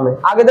लोकसभा में।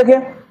 आगे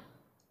देखिए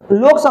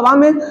लोकसभा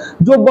में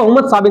जो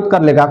बहुमत साबित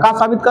कर लेगा, क्या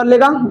साबित कर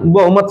लेगा?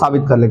 बहुमत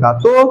साबित कर लेगा।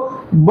 तो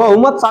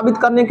बहुमत साबित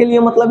करने के लिए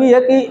मतलब ये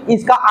है कि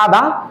इसका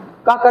आधा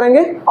क्या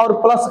करेंगे और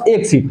प्लस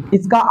 1 सीट,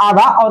 इसका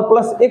आधा और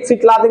प्लस 1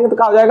 सीट ला देंगे तो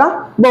क्या हो जाएगा?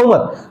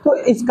 बहुमत। तो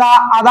इसका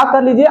आधा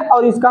कर लीजिए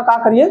और इसका क्या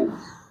करिए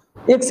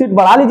 1 सीट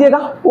बढ़ा लीजिएगा,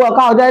 वो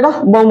क्या हो जाएगा?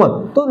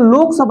 बहुमत। तो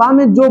लोकसभा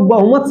में जो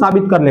बहुमत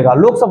साबित कर लेगा,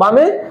 लोकसभा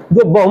में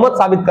जो बहुमत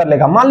साबित कर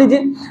लेगा, मान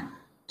लीजिए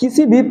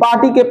किसी भी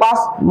पार्टी के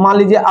पास, मान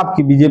लीजिए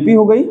आपकी बीजेपी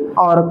हो गई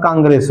और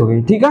कांग्रेस हो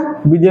गई। ठीक है,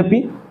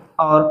 बीजेपी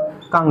और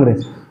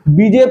कांग्रेस,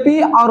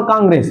 बीजेपी और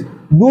कांग्रेस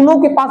दोनों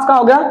के पास क्या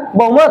हो गया?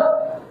 बहुमत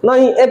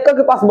नहीं, एक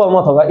के पास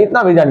बहुमत होगा,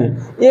 इतना भी जानिए,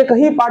 एक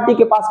ही पार्टी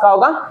के पास क्या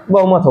होगा?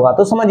 बहुमत होगा।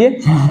 तो समझिए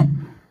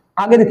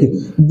आगे देखिए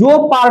जो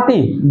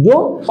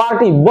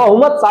पार्टी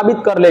बहुमत साबित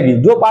कर लेगी,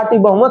 जो पार्टी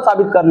बहुमत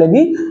साबित कर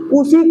लेगी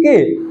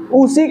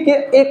उसी के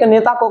एक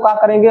नेता को क्या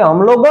करेंगे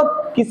हम लोग?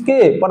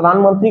 किसके?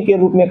 प्रधानमंत्री के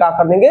रूप में क्या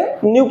कर देंगे?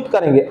 नियुक्त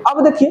करेंगे।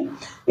 अब देखिए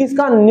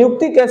इसका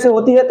नियुक्ति कैसे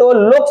होती है। तो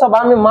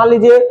लोकसभा में मान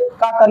लीजिए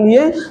क्या कर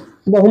लिए?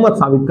 बहुमत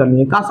साबित कर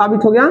लिए। क्या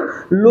साबित हो गया?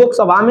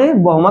 लोकसभा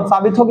में बहुमत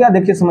साबित हो गया।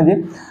 देखिए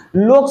समझिए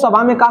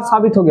लोकसभा में क्या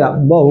साबित हो गया?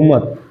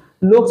 बहुमत।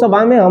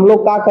 लोकसभा में हम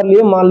लोग क्या कर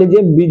लिए? मान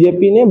लीजिए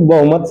बीजेपी ने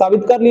बहुमत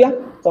साबित कर लिया।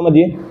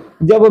 समझिए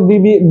जब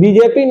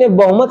बीजेपी ने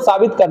बहुमत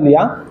साबित कर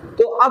लिया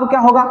तो अब क्या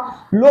होगा?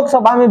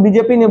 लोकसभा में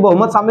बीजेपी ने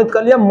बहुमत साबित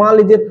कर लिया, मान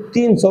लीजिए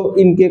 300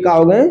 इनके क्या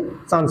हो गए?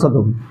 सांसद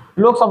हो गए।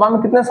 लोकसभा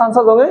में कितने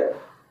सांसद हो गए?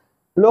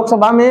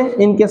 लोकसभा में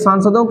इनके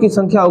सांसदों की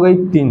संख्या हो गई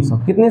 300।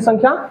 कितनी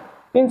संख्या?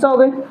 300 हो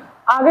गई।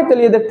 आगे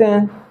चलिए देखते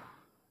हैं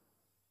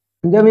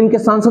जब इनके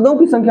सांसदों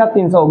की संख्या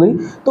 300 हो गई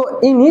तो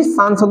इन्हीं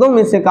सांसदों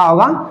में से क्या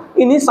होगा?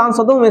 इन्हीं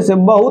सांसदों में से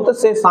बहुत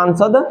से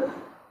सांसद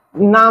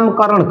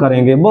नामकरण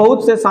करेंगे,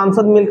 बहुत से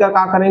सांसद मिलकर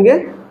क्या करेंगे?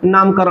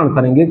 नामकरण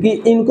करेंगे कि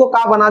इनको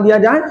क्या बना दिया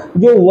जाए?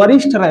 जो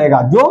वरिष्ठ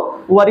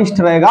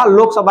रहेगा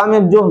लोकसभा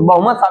में जो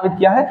बहुमत साबित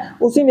किया है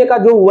उसी में का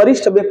जो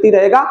वरिष्ठ व्यक्ति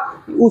रहेगा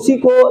उसी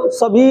को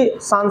सभी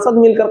सांसद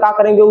मिलकर क्या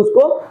करेंगे?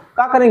 उसको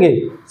क्या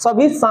करेंगे?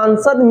 सभी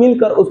सांसद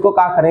मिलकर उसको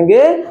क्या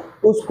करेंगे?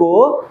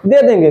 उसको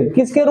दे देंगे।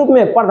 किसके रूप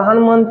में?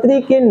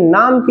 प्रधानमंत्री के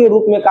नाम के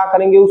रूप में क्या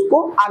करेंगे?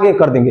 उसको आगे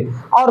कर देंगे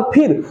और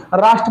फिर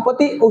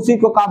राष्ट्रपति उसी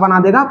को क्या बना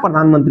देगा?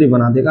 प्रधानमंत्री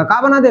बना देगा।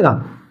 क्या बना देगा?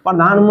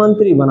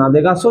 प्रधानमंत्री बना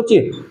देगा।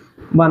 सोचिए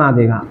बना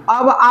देगा।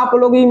 अब आप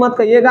लोग ये मत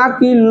कहिएगा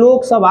कि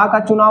लोकसभा का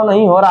चुनाव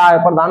नहीं हो रहा है,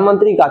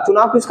 प्रधानमंत्री का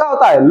चुनाव किसका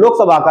होता है?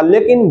 लोकसभा का।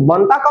 लेकिन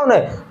बनता कौन है?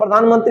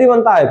 प्रधानमंत्री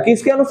बनता है।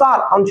 किसके अनुसार?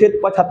 अनुच्छेद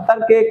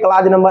 75 के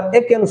क्लाज नंबर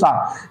 1 के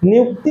अनुसार।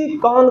 नियुक्ति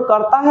कौन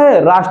करता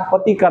है?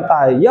 राष्ट्रपति करता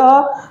है। यह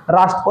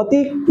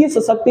राष्ट्रपति किस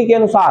शक्ति के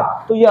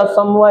अनुसार? तो यह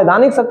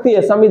संवैधानिक शक्ति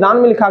है, संविधान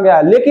में लिखा गया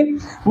है। लेकिन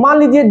मान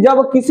लीजिए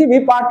जब किसी भी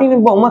पार्टी ने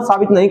बहुमत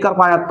साबित नहीं कर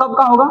पाया तब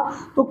क्या होगा?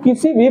 तो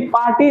किसी भी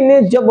पार्टी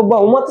ने जब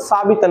बहुमत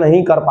साबित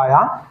नहीं कर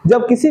पाया,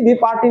 जब किसी भी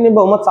पार्टी ने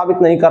बहुमत साबित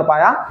नहीं कर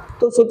पाया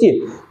तो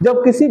सोचिए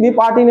जब किसी भी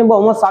पार्टी ने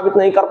बहुमत साबित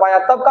नहीं कर पाया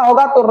तब क्या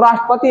होगा? तो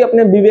राष्ट्रपति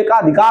अपने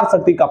विवेकाधिकार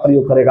शक्ति का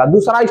प्रयोग करेगा।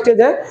 दूसरा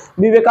स्टेज है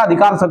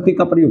विवेकाधिकार शक्ति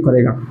का प्रयोग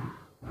करेगा।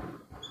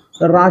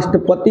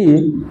 राष्ट्रपति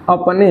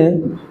अपने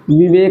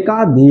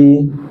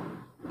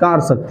विवेकाधिकार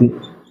शक्ति,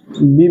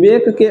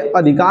 विवेक के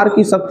अधिकार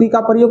की शक्ति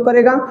का प्रयोग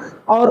करेगा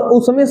और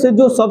उसमें से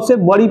जो सबसे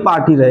बड़ी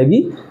पार्टी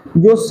रहेगी,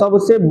 जो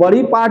सबसे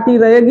बड़ी पार्टी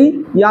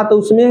रहेगी या तो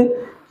उसमें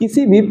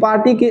किसी भी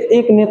पार्टी के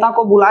एक नेता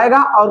को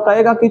बुलाएगा और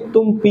कहेगा कि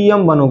तुम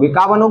पीएम बनोगे।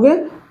 क्या बनोगे?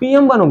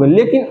 पीएम बनोगे।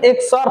 लेकिन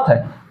एक शर्त है।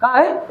 क्या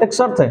है? एक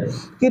शर्त है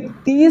कि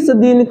 30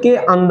 दिन के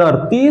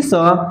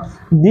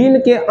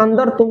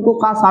अंदर तुमको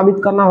क्या साबित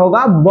करना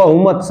होगा?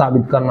 बहुमत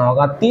साबित करना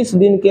होगा। 30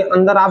 दिन के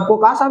अंदर आपको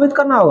क्या साबित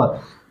करना होगा?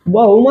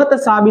 बहुमत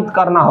साबित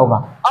करना होगा।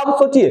 अब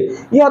सोचिए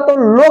यह तो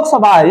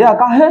लोकसभा है, यह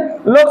क्या है?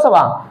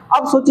 लोकसभा।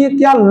 अब सोचिए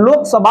क्या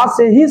लोकसभा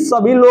से ही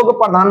सभी लोग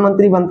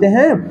प्रधानमंत्री बनते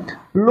हैं?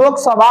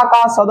 लोकसभा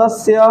का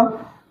सदस्य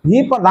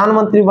ही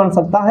प्रधानमंत्री बन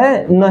सकता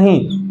है?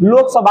 नहीं,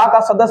 लोकसभा का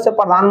सदस्य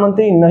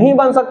प्रधानमंत्री नहीं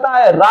बन सकता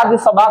है।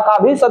 राज्यसभा का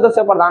भी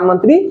सदस्य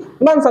प्रधानमंत्री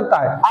बन सकता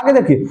है। आगे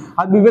देखिए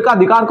अब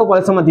विवेकाधिकार को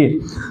पहले समझिए।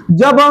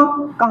 जब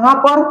कहां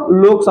पर?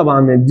 लोकसभा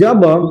में।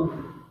 जब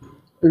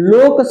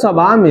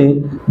लोकसभा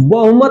में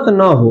बहुमत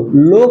न हो,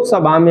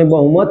 लोकसभा में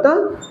बहुमत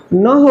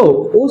न हो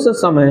उस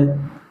समय,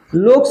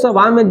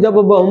 लोकसभा में जब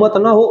बहुमत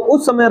न हो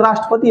उस समय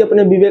राष्ट्रपति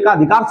अपने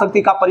विवेकाधिकार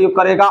शक्ति का प्रयोग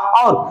करेगा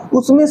और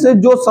उसमें से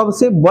जो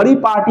सबसे बड़ी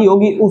पार्टी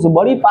होगी उस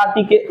बड़ी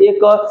पार्टी के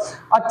एक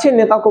अच्छे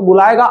नेता को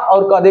बुलाएगा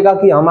और कह देगा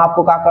कि हम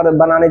आपको क्या कर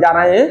बनाने जा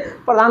रहे हैं,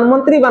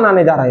 प्रधानमंत्री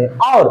बनाने जा रहे हैं।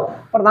 और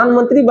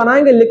प्रधानमंत्री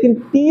बनाएंगे लेकिन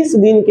 30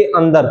 दिन के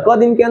अंदर, क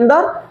दिन के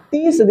अंदर,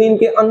 30 दिन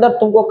के अंदर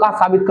तुमको क्या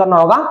साबित करना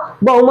होगा,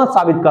 बहुमत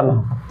साबित करना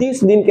होगा।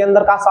 30 दिन के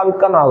अंदर क्या साबित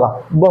करना होगा,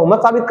 बहुमत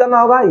साबित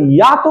करना होगा।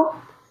 या तो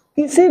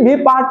किसी भी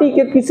पार्टी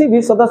के किसी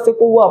भी सदस्य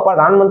को वह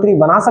प्रधानमंत्री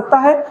बना सकता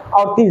है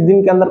और 30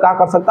 दिन के अंदर क्या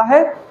कर सकता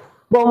है,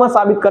 बहुमत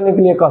साबित करने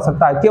के लिए कह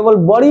सकता है। केवल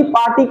बड़ी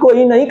पार्टी को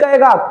ही नहीं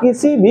कहेगा,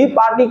 किसी भी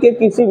पार्टी के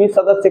किसी भी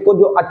सदस्य को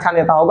जो अच्छा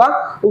नेता होगा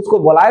उसको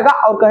बुलाएगा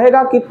और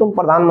कहेगा कि तुम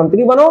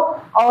प्रधानमंत्री बनो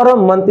और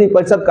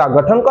मंत्रिपरिषद का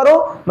गठन करो,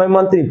 मैं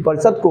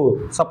मंत्रिपरिषद को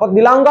शपथ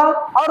दिलाऊंगा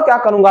और क्या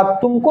करूंगा,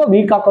 तुमको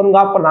भी क्या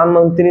करूंगा,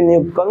 प्रधानमंत्री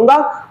नियुक्त करूंगा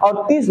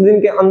और 30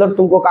 दिन के अंदर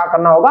तुमको क्या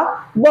करना होगा,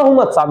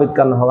 बहुमत साबित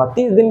करना होगा।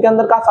 30 दिन के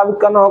अंदर क्या साबित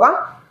करना होगा,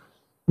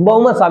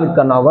 बहुमत साबित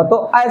करना होगा।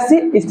 तो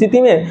ऐसी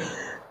स्थिति में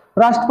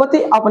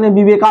राष्ट्रपति अपने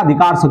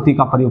विवेकाधिकार शक्ति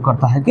का प्रयोग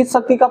करता है। किस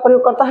शक्ति का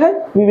प्रयोग करता है,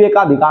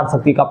 विवेकाधिकार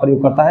शक्ति का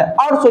प्रयोग करता है।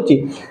 और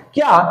सोचिए,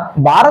 क्या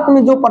भारत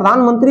में जो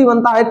प्रधानमंत्री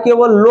बनता है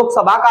केवल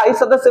लोकसभा का ही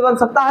सदस्य बन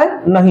सकता है,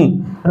 नहीं,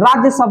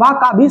 राज्यसभा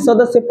का भी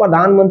सदस्य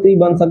प्रधानमंत्री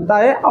बन सकता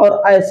है।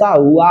 और ऐसा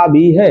हुआ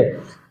भी है,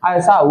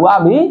 ऐसा हुआ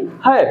भी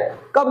है।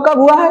 कब कब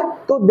हुआ है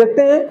तो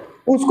देखते हैं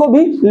उसको भी,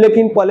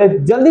 लेकिन पहले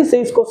जल्दी से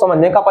इसको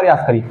समझने का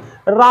प्रयास करिए।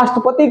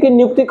 राष्ट्रपति की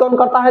नियुक्ति कौन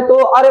करता है, तो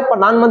अरे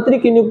प्रधानमंत्री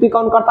की नियुक्ति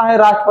कौन करता है,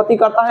 राष्ट्रपति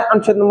करता है।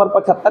 अनुच्छेद नंबर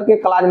 75 के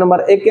क्लाज नंबर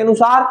 1 के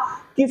अनुसार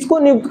किसको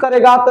नियुक्त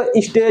करेगा, तो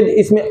स्टेज,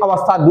 इसमें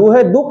अवस्था 2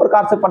 है। 2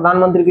 प्रकार से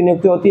प्रधानमंत्री की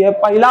नियुक्ति होती है।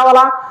 पहला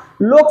वाला,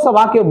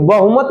 लोकसभा के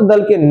बहुमत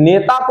दल के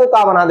नेता को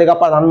क्या बना देगा,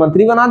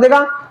 प्रधानमंत्री बना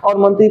देगा और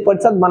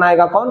मंत्रिपरिषद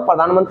बनाएगा कौन,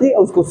 प्रधानमंत्री,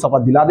 और उसको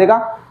शपथ दिला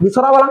देगा।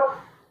 दूसरा वाला,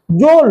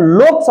 जो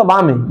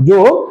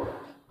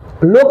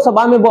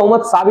लोकसभा में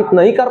बहुमत साबित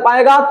नहीं कर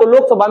पाएगा, तो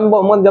लोकसभा में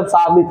बहुमत जब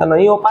साबित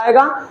नहीं हो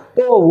पाएगा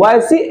तो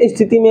वैसी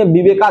स्थिति में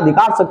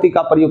विवेकाधिकार शक्ति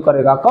का प्रयोग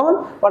करेगा कौन,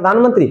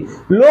 प्रधानमंत्री।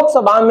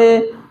 लोकसभा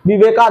में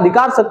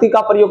विवेकाधिकार शक्ति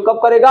का प्रयोग कब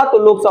करेगा, तो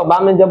लोकसभा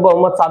में जब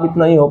बहुमत साबित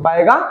नहीं हो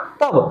पाएगा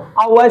तब।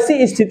 और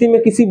वैसी स्थिति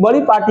में किसी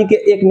बड़ी पार्टी के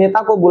एक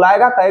नेता को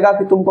बुलाएगा, कहेगा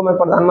कि तुमको मैं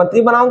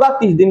प्रधानमंत्री बनाऊंगा,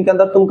 30 दिन के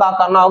अंदर तुम क्या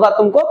करना होगा,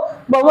 तुमको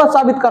बहुमत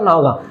साबित करना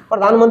होगा।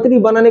 प्रधानमंत्री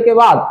बनने के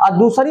बाद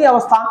दूसरी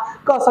अवस्था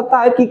कह सकता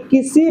है कि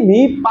किसी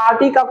भी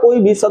पार्टी का कोई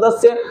भी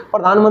सदस्य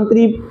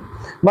प्रधानमंत्री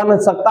बन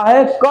सकता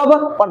है। कब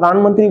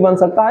प्रधानमंत्री बन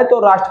सकता है, तो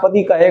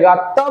राष्ट्रपति कहेगा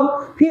तब।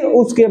 फिर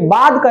उसके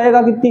बाद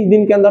कहेगा कि 30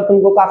 दिन के अंदर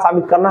तुमको क्या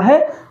साबित करना है,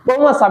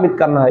 बहुमत साबित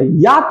करना है।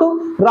 या तो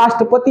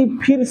राष्ट्रपति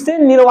फिर से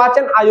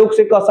निर्वाचन आयोग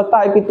से कह सकता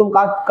है कि तुम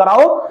क्या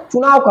कराओ,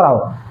 चुनाव कराओ।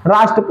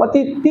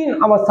 राष्ट्रपति 3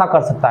 अवस्था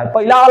कर सकता है।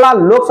 पहला वाला,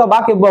 लोकसभा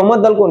के बहुमत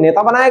दल को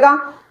नेता बनाएगा।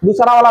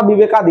 दूसरा वाला,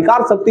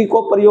 विवेकाधिकार शक्ति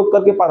को प्रयोग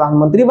करके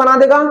प्रधानमंत्री बना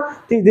देगा,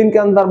 30 दिन के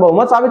अंदर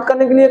बहुमत साबित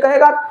करने के लिए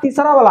कहेगा।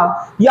 तीसरा वाला,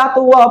 या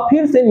तो वह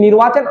फिर से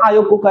निर्वाचन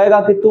आयोग को कहेगा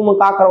कि तुम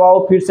क्या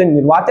करवाओ, फिर से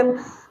निर्वाचन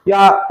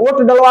या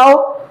वोट डलवाओ,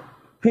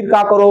 फिर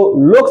क्या करो,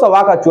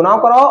 लोकसभा का चुनाव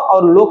कराओ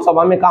और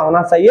लोकसभा में क्या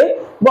होना चाहिए,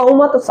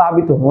 बहुमत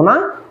साबित होना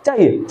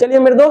चाहिए। चलिए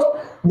मेरे दोस्त,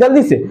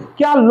 जल्दी से,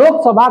 क्या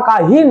लोकसभा का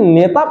ही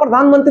नेता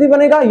प्रधानमंत्री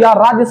बनेगा या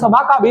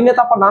राज्यसभा का भी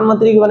नेता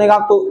प्रधानमंत्री बनेगा,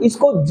 तो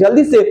इसको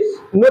जल्दी से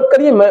नोट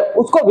करिए, मैं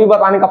उसको भी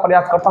बताने का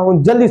प्रयास करता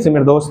हूं जल्दी से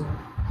मेरे दोस्त।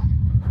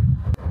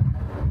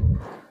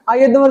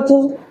 आइए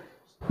दोस्तों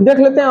देख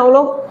लेते हैं हम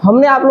लोग।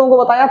 हमने आप लोगों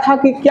को बताया था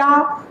कि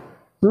क्या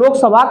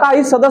लोकसभा का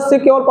ही सदस्य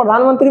केवल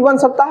प्रधानमंत्री बन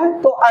सकता है,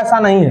 तो ऐसा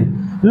नहीं है।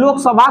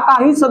 लोकसभा का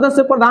ही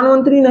सदस्य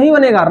प्रधानमंत्री नहीं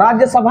बनेगा,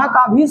 राज्यसभा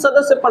का भी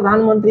सदस्य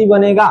प्रधानमंत्री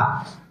बनेगा।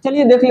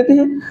 चलिए देख लेते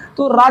हैं,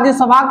 तो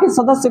राज्यसभा के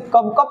सदस्य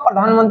कब कब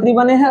प्रधानमंत्री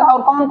बने हैं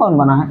और कौन कौन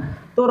बना है।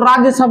 तो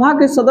राज्यसभा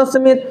के सदस्य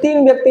में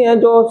 3 व्यक्ति हैं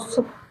जो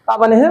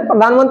बने हैं,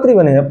 प्रधानमंत्री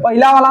बने हैं।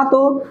 पहला वाला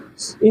तो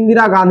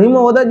इंदिरा गांधी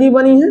महोदय जी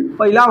बनी है,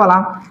 पहला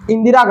वाला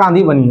इंदिरा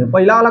गांधी बनी है।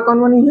 पहला वाला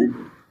कौन बनी है,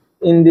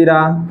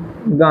 इंदिरा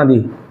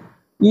गांधी।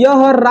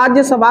 यह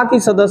राज्यसभा की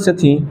सदस्य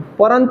थी,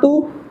 परंतु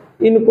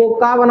इनको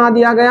क्या बना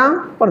दिया गया,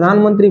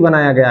 प्रधानमंत्री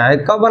बनाया गया है।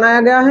 कब बनाया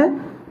गया है,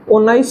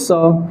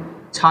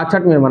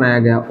 1966 में बनाया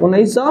गया,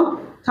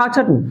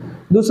 1966 में।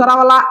 दूसरा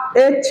वाला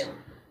एच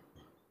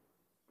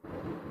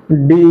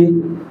डी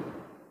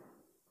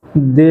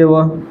देव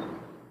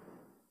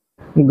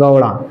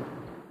गौड़ा,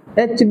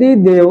 HD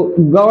देव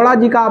गौड़ा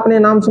जी का आपने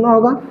नाम सुना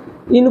होगा।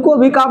 इनको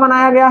भी क्या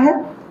बनाया गया है,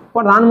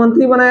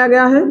 प्रधानमंत्री बनाया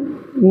गया है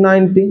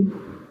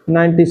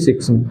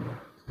 1996 में,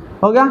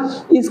 हो गया।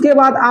 इसके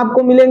बाद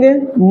आपको मिलेंगे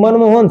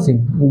मनमोहन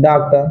सिंह,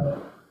 डॉक्टर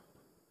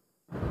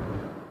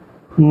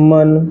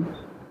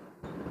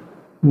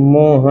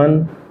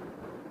मनमोहन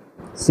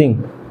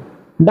सिंह।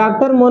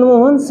 डॉक्टर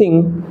मनमोहन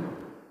सिंह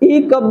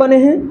ये कब बने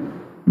हैं,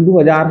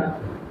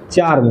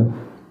 2004 में।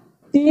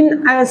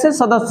 3 ऐसे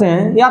सदस्य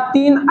हैं या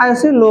 3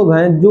 ऐसे लोग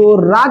हैं जो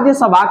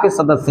राज्यसभा के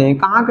सदस्य हैं।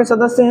 कहाँ के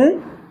सदस्य हैं,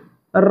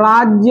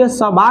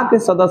 राज्यसभा के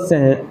सदस्य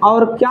हैं।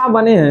 और क्या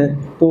बने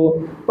हैं, तो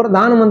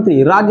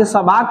प्रधानमंत्री,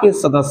 राज्यसभा के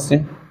सदस्य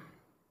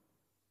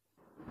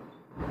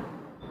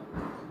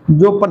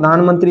जो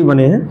प्रधानमंत्री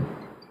बने हैं,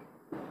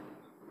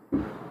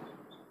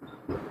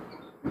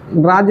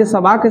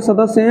 राज्यसभा के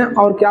सदस्य हैं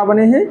और क्या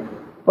बने हैं,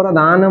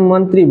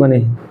 प्रधानमंत्री बने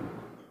हैं।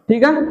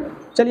 ठीक है,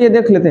 चलिए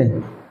देख लेते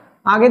हैं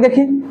आगे।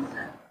 देखिए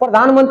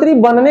प्रधानमंत्री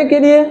बनने के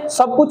लिए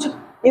सब कुछ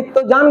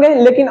तो जान गए,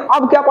 लेकिन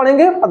अब क्या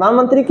पढ़ेंगे,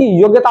 प्रधानमंत्री की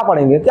योग्यता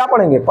पढ़ेंगे। क्या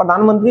पढ़ेंगे,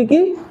 प्रधानमंत्री की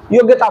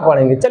योग्यता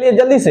पढ़ेंगे। चलिए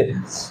जल्दी से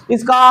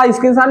इसका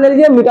स्क्रीनशॉट ले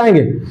लीजिए,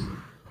 मिटाएंगे।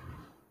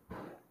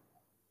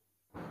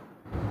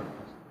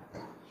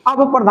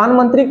 अब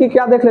प्रधानमंत्री की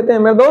क्या देख लेते हैं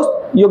मेरे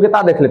दोस्त,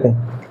 योग्यता देख लेते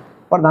हैं।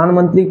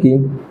 प्रधानमंत्री की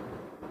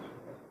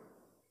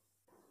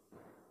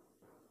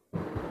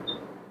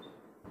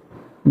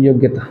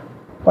योग्यता,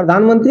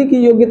 प्रधानमंत्री की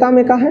योग्यता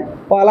में क्या है,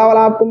 पहला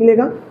वाला आपको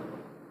मिलेगा।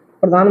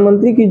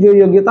 प्रधानमंत्री की जो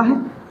योग्यता है,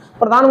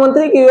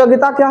 प्रधानमंत्री की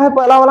योग्यता क्या है,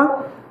 पहला वाला,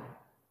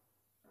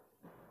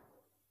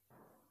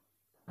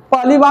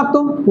 पहली बात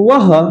तो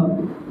वह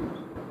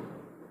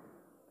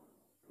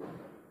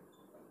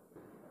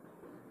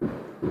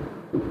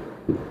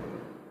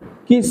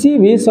किसी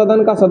भी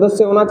सदन का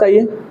सदस्य होना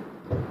चाहिए,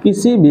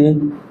 किसी भी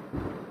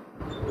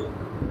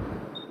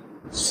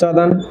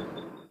सदन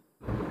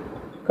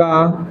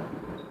का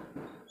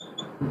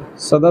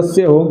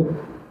सदस्य हो।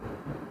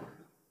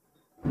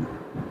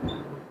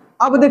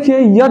 अब देखिए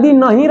यदि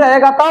नहीं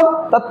रहेगा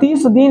तब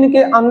 30 दिन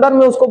के अंदर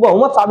में उसको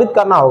बहुमत साबित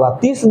करना होगा।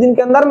 30 दिन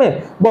के अंदर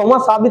में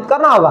बहुमत साबित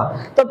करना होगा,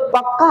 तो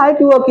पक्का है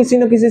कि वह किसी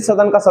न किसी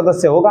सदन का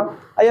सदस्य होगा।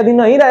 यदि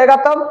नहीं रहेगा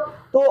तब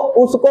तो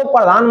उसको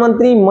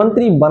प्रधानमंत्री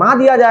मंत्री बना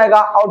दिया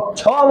जाएगा और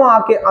 6 माह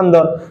के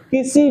अंदर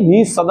किसी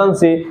भी सदन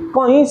से,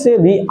 कहीं से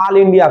भी, ऑल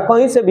इंडिया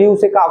कहीं से भी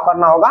उसे क्या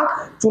करना होगा,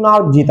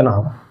 चुनाव जीतना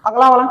होगा।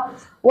 अगला वाला,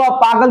 वह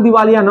पागल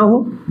दिवालिया ना हो।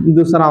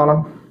 दूसरा वाला,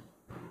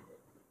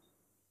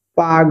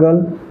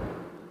 पागल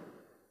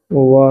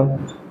व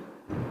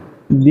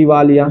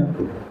दिवालिया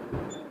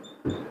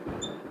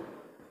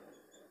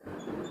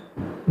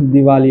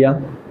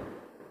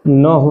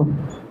न हो।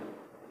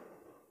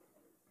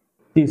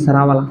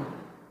 तीसरा वाला,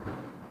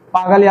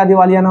 पागल या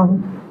दिवालिया ना हो।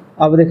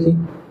 अब देखिए,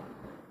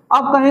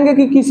 अब कहेंगे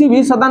कि किसी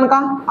भी सदन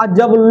का,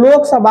 जब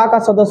लोकसभा का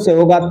सदस्य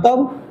होगा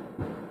तब,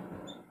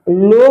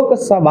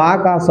 लोकसभा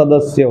का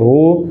सदस्य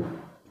हो,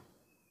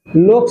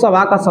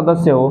 लोकसभा का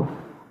सदस्य हो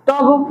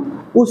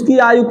तब उसकी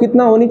आयु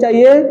कितना होनी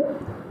चाहिए,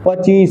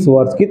 25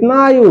 वर्ष।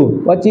 कितना आयु,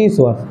 25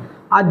 वर्ष।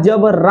 आज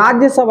जब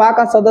राज्यसभा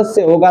का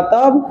सदस्य होगा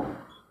तब,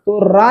 तो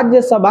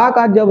राज्यसभा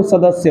का जब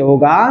सदस्य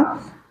होगा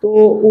तो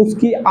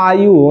उसकी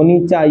आयु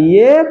होनी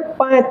चाहिए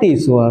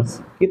 35 वर्ष।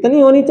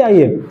 कितनी होनी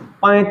चाहिए,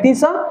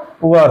 35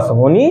 वर्ष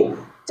होनी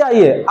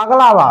चाहिए।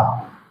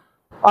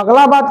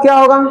 अगला बात क्या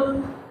होगा,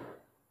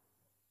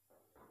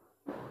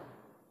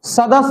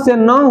 सदस्य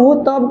न हो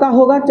तब का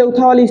होगा,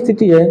 चौथा वाली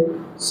स्थिति है,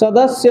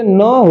 सदस्य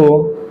न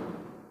हो,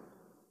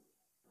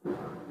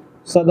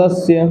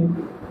 सदस्य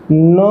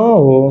न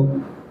हो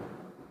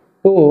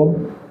तो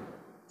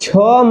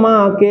 6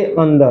 माह के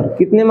अंदर,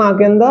 कितने माह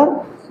के अंदर,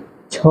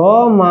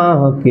 6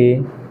 माह के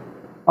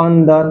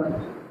अंदर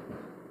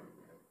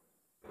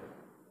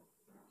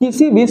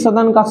किसी भी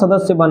सदन का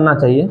सदस्य बनना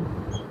चाहिए।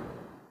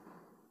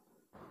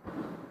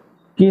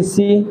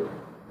 किसी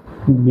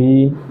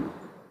भी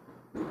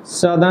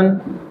सदन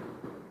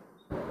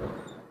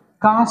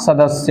का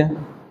सदस्य,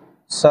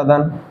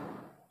 सदन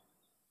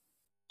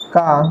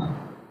का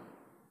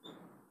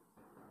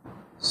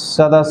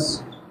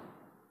सदस्य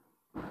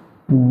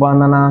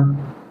बनना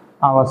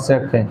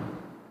आवश्यक है।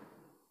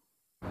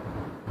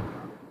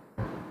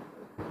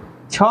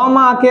 6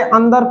 माह के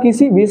अंदर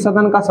किसी भी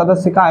सदन का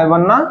सदस्य का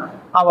बनना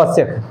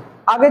आवश्यक है।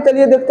 आगे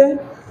चलिए देखते हैं।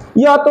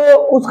 यह तो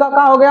उसका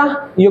क्या हो गया,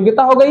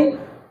 योग्यता हो गई।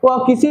 तो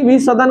किसी भी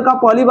सदन का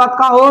पहली बात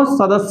का हो,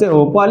 सदस्य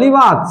हो, पहली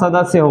बात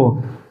सदस्य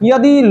हो।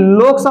 यदि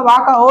लोकसभा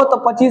का हो तो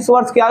 25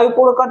 वर्ष की आयु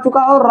पूर्ण कर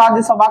चुका हो,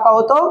 राज्यसभा का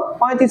हो तो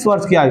 35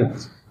 वर्ष की आयु।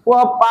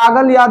 वह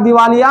पागल या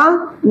दिवालिया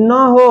न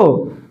हो,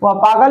 वह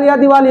पागल या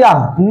दिवालिया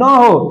न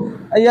हो।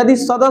 यदि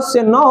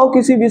सदस्य न हो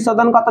किसी भी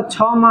सदन का तो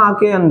 6 माह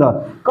के अंदर,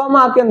 कम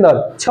माह के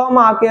अंदर, 6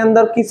 माह के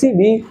अंदर किसी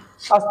भी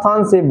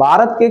स्थान से,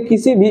 भारत के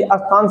किसी भी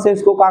स्थान से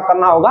इसको क्या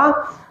करना होगा,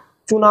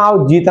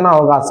 चुनाव जीतना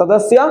होगा,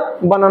 सदस्य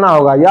बनना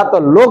होगा, या तो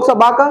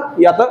लोकसभा का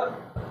या तो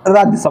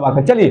राज्यसभा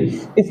का। चलिए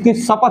इसकी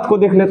शपथ को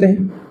देख लेते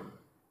हैं।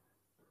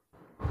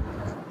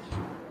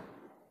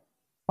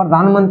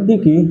 प्रधानमंत्री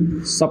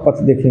की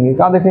शपथ देखेंगे,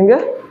 क्या देखेंगे,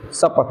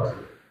 शपथ।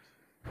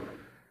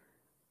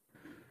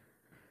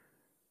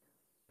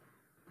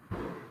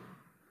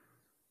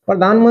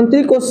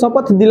 प्रधानमंत्री को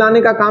शपथ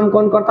दिलाने का काम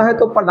कौन करता है,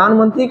 तो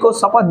प्रधानमंत्री को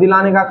शपथ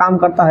दिलाने का काम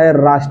करता है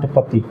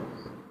राष्ट्रपति।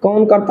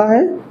 कौन करता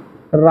है,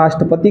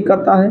 राष्ट्रपति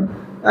करता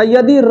है।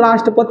 यदि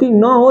राष्ट्रपति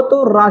न हो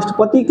तो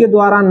राष्ट्रपति के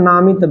द्वारा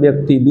नामित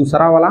व्यक्ति,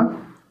 दूसरा वाला,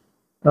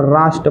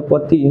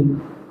 राष्ट्रपति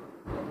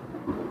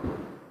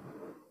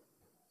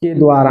के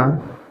द्वारा,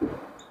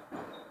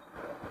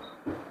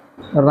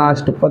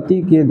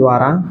 राष्ट्रपति के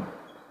द्वारा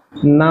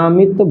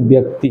नामित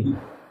व्यक्ति,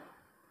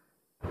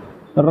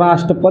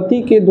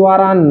 राष्ट्रपति के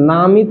द्वारा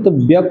नामित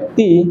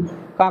व्यक्ति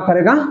क्या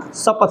करेगा,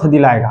 शपथ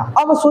दिलाएगा।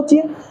 अब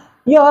सोचिए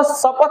यह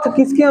शपथ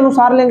किसके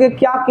अनुसार लेंगे?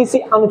 क्या किसी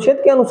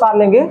अनुच्छेद के अनुसार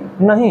लेंगे?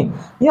 नहीं,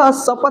 यह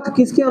शपथ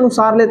किसके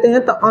अनुसार लेते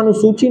हैं? तो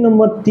अनुसूची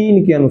नंबर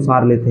 3 के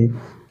अनुसार लेते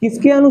हैं।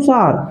 किसके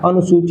अनुसार?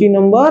 अनुसूची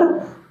नंबर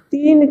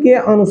 3 के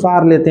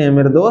अनुसार लेते हैं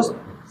मेरे दोस्त,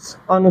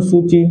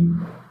 अनुसूची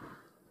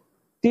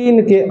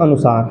 3 के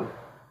अनुसार।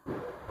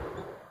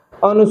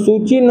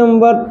 अनुसूची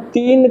नंबर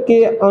 3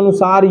 के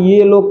अनुसार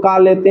ये लोग का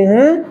लेते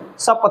हैं?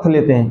 शपथ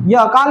लेते हैं।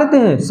 यह का लेते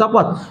हैं?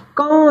 शपथ।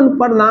 कौन?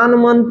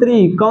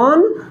 प्रधानमंत्री।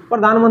 कौन?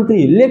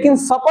 प्रधानमंत्री। लेकिन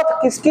शपथ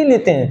किसकी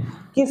लेते हैं?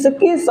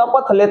 किसकी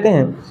शपथ लेते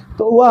हैं?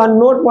 तो वह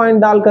नोट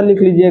पॉइंट डालकर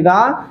लिख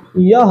लीजिएगा,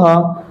 यह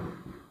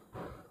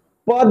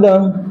पद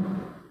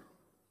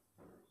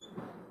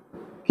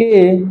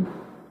के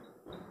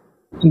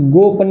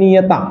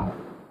गोपनीयता,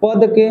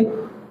 पद के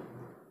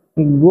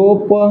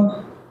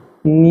गोपनीयता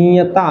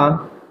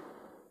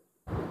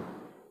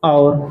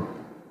और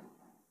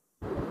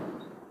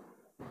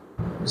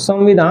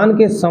संविधान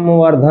के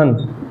संवर्धन,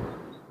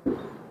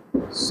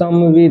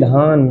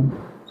 संविधान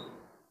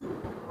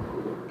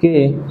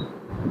के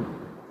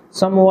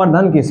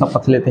संवर्धन की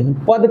शपथ लेते हैं।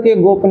 पद के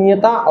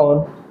गोपनीयता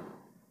और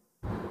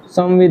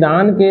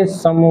संविधान के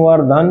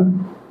संवर्धन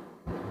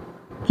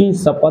की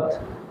शपथ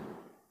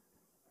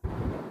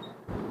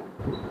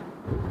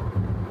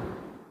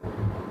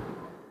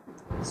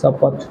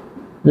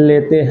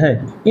लेते हैं।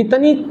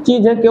 इतनी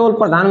चीज है केवल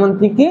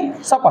प्रधानमंत्री की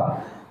शपथ।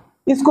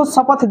 इसको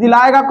शपथ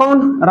दिलाएगा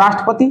कौन?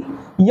 राष्ट्रपति।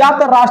 या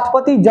तो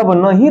राष्ट्रपति जब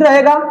नहीं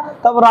रहेगा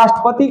तब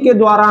राष्ट्रपति के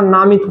द्वारा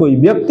नामित कोई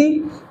व्यक्ति।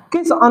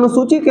 किस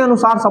अनुसूची के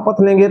अनुसार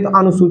शपथ लेंगे? तो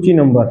अनुसूची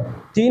नंबर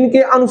 3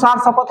 के अनुसार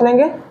शपथ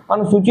लेंगे,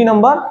 अनुसूची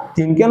नंबर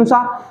 3 के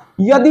अनुसार।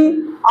 यदि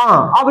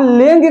अब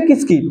लेंगे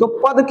किसकी? तो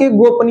पद के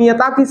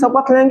गोपनीयता की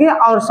शपथ लेंगे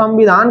और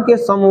संविधान के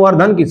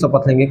संवर्धन की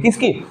शपथ लेंगे।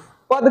 किसकी?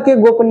 पद के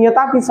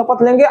गोपनीयता की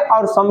शपथ लेंगे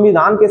और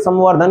संविधान के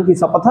संवर्धन की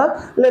शपथ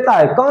लेता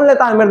है। कौन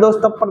लेता है मेरे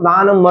दोस्त?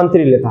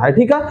 प्रधानमंत्री लेता है।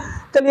 ठीक है,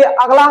 चलिए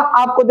अगला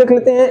आपको देख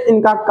लेते हैं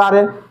इनका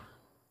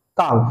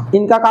कार्यकाल।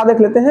 इनका क्या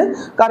देख लेते हैं?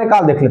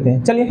 कार्यकाल देख लेते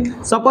हैं। चलिए,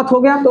 शपथ हो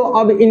गया, तो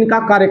अब इनका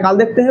कार्यकाल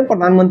देखते हैं,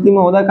 प्रधानमंत्री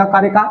महोदय का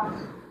कार्यकाल।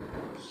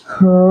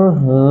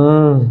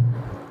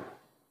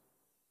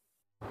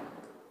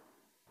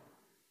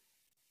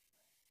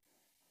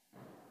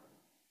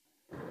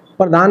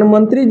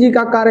 प्रधानमंत्री जी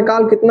का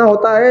कार्यकाल कितना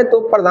होता है? तो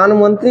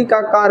प्रधानमंत्री का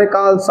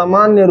कार्यकाल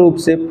सामान्य रूप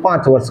से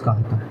 5 वर्ष का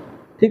होता है।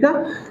 ठीक है,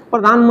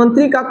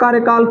 प्रधानमंत्री का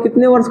कार्यकाल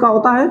कितने वर्ष का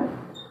होता है?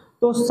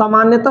 तो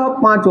सामान्यतः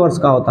 5 वर्ष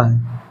का होता है।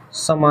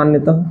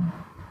 सामान्यतः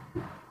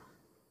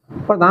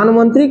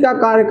प्रधानमंत्री का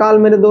कार्यकाल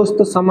मेरे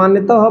दोस्त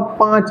सामान्यतः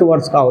 5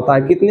 वर्ष का होता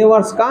है। कितने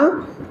वर्ष का?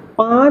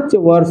 5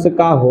 वर्ष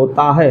का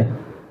होता है।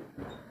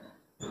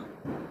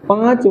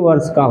 5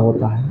 वर्ष का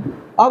होता है।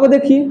 अब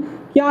देखिए,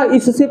 क्या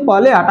इससे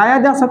पहले हटाया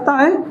जा सकता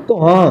है? तो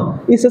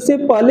हाँ, इससे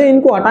पहले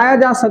इनको हटाया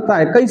जा सकता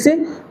है। कैसे?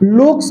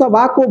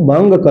 लोकसभा को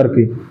भंग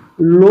करके।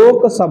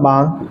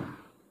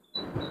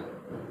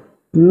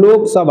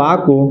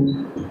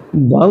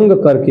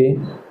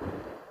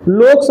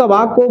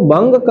 लोकसभा को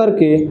भंग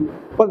करके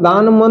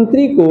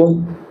प्रधानमंत्री को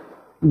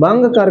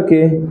भंग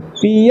करके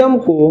पीएम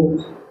को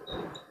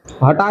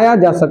हटाया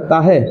जा सकता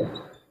है।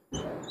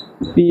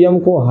 पीएम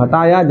को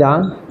हटाया जा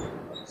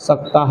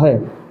सकता है।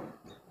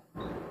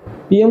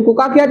 पीएम को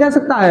क्या किया जा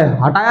सकता है?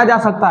 हटाया जा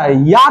सकता है।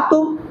 या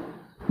तो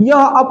यह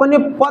अपने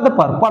पद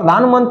पर,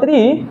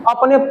 प्रधानमंत्री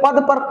अपने पद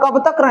पर कब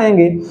तक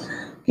रहेंगे?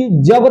 कि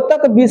जब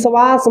तक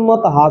विश्वास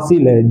मत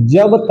हासिल है।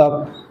 जब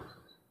तक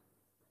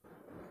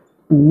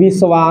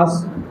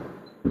विश्वास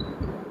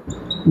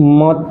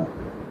मत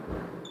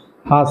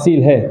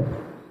हासिल है।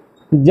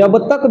 जब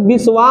तक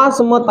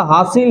विश्वास मत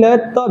हासिल है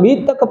तभी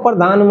तक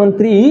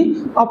प्रधानमंत्री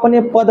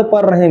अपने पद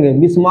पर रहेंगे।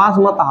 विश्वास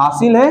मत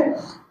हासिल है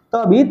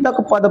तभी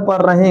तक पद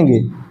पर रहेंगे।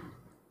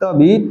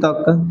 तभी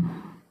तक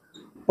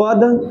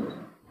पद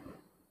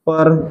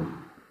पर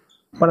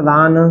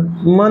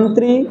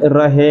प्रधानमंत्री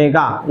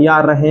रहेगा या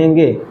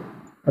रहेंगे।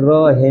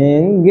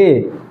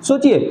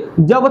 सोचिए,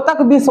 जब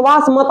तक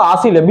विश्वास मत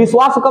हासिल है।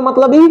 विश्वास का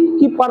मतलब ही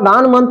कि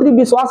प्रधानमंत्री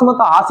विश्वास मत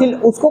हासिल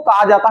उसको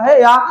कहा जाता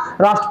है, या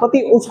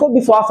राष्ट्रपति उसको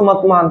विश्वास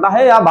मत मानता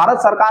है, या भारत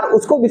सरकार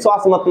उसको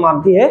विश्वास मत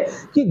मानती है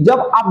कि जब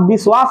आप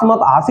विश्वास मत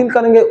हासिल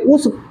करेंगे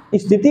उस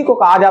स्थिति को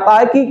कहा जाता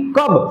है कि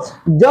कब?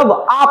 जब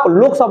आप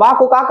लोकसभा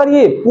को क्या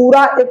करिए?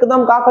 पूरा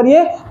एकदम क्या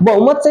करिए?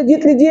 बहुमत से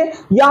जीत लीजिए।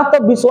 या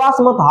तब विश्वास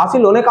मत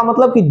हासिल होने का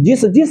मतलब कि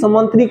जिस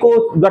मंत्री को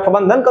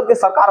गठबंधन करके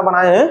सरकार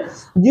बनाए हैं,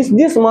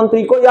 जिस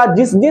मंत्री को या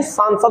जिस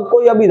सांसद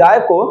को या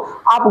विधायक को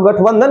आप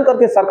गठबंधन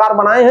करके सरकार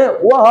बनाए हैं,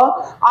 वह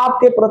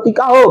आपके प्रति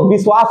का हो,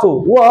 विश्वास हो,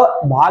 वह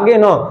भागे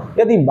न।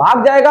 यदि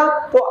भाग जाएगा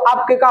तो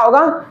आपके क्या होगा?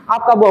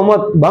 आपका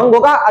बहुमत भंग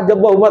होगा। और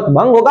जब बहुमत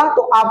भंग होगा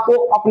तो आपको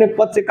अपने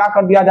पद से क्या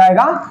कर दिया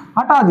जाएगा?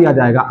 हटा दिया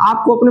जाएगा।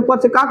 आपको अपने पद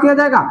से क्या किया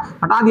जाएगा?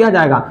 हटा दिया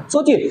जाएगा।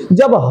 सोचिए,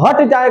 जब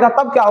हट जाएगा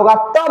तब क्या होगा?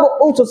 तब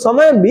उस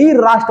समय भी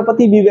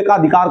राष्ट्रपति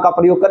विवेकाधिकार का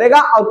प्रयोग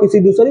करेगा और किसी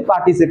दूसरी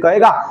पार्टी से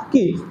कहेगा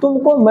कि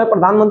तुमको मैं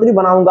प्रधानमंत्री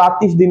बनाऊंगा,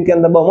 30 दिन के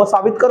अंदर बहुमत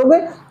साबित करोगे।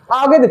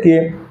 आगे देखिए,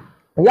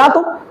 या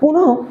तो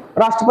पुनः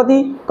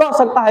राष्ट्रपति कह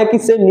सकता है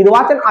किससे,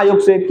 निर्वाचन आयोग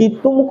से, कि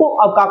तुमको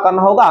अब क्या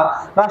करना होगा।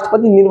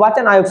 राष्ट्रपति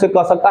निर्वाचन आयोग से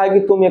कह सकता है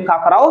कि तुम एक क्या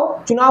कराओ,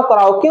 चुनाव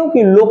कराओ,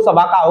 क्योंकि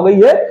लोकसभा का हो गई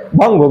है,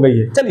 भंग हो गई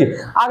है। चलिए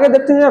आगे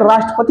देखते हैं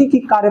राष्ट्रपति की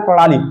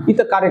कार्यप्रणाली। ये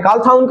कार्यकाल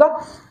था उनका।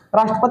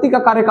 राष्ट्रपति का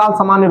कार्यकाल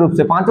सामान्य रूप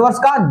से 5 वर्ष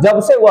का, जब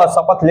से वह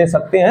शपथ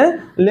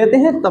लेते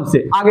हैं तब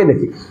से। आगे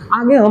देखिए,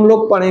 आगे हम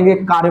लोग पढ़ेंगे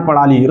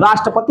कार्यप्रणाली,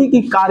 राष्ट्रपति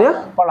की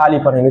कार्यप्रणाली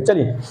पढ़ेंगे।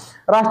 चलिए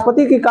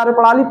राष्ट्रपति की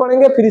कार्यप्रणाली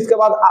पढ़ेंगे, फिर इसके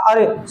बाद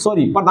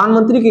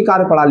प्रधानमंत्री की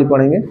कार्यप्रणाली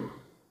पढ़ेंगे।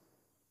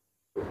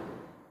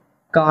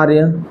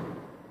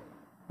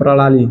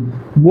 कार्यप्रणाली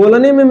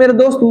बोलने में मेरे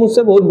दोस्त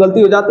मुझसे बहुत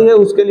गलती हो जाती है,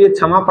 उसके लिए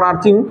क्षमा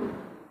प्रार्थी हूं।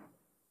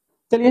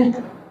 चलिए,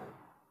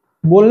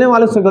 बोलने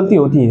वालों से गलती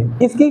होती है।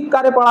 इसकी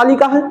कार्यप्रणाली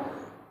का है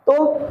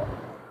तो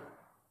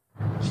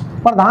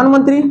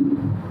प्रधानमंत्री,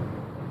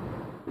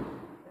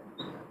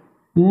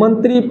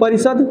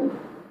 मंत्रिपरिषद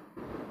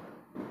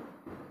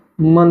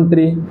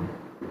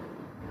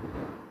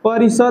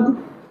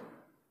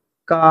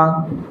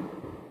का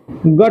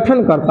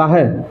गठन करता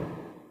है।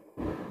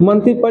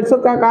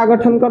 मंत्रिपरिषद का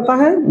गठन करता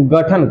है,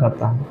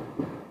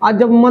 आज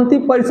जब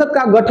मंत्रिपरिषद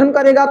का गठन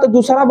करेगा तो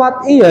दूसरा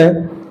बात यह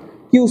है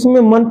कि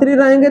उसमें मंत्री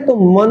रहेंगे, तो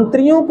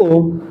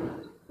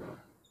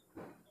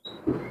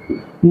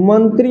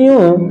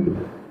मंत्रियों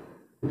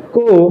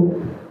को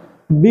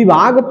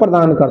विभाग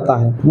प्रदान करता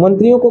है।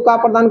 मंत्रियों को क्या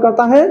प्रदान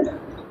करता है,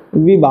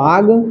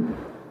 विभाग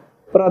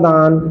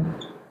प्रदान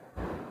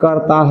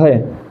करता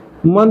है।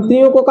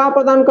 मंत्रियों को क्या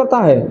प्रदान करता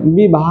है,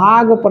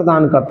 विभाग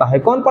प्रदान करता है।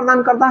 कौन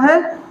प्रदान करता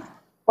है,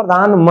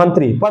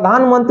 प्रधानमंत्री।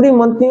 प्रधानमंत्री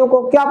मंत्रियों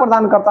को क्या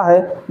प्रदान करता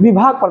है,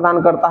 विभाग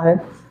प्रदान करता है।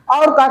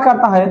 और क्या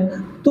करता है,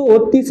 तो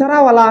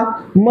तीसरा वाला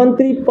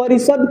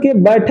मंत्रिपरिषद के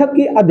बैठक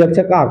की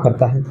अध्यक्षता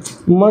करता है।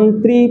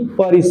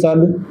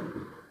 मंत्रिपरिषद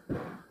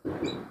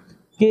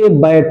के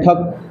बैठक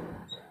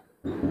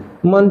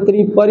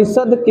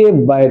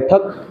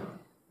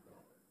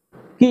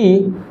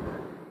की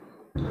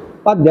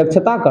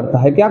अध्यक्षता करता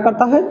है। क्या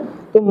करता है,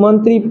 तो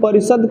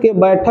मंत्रिपरिषद के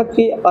बैठक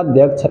की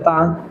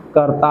अध्यक्षता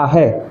करता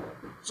है।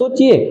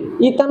 सोचिए,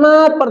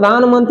 इतना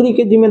प्रधानमंत्री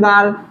के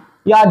जिम्मेदार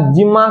या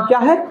जिम्मा क्या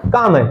है,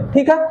 काम है।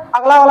 ठीक है,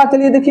 अगला वाला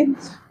चलिए देखिए,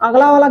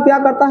 अगला वाला क्या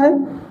करता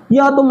है।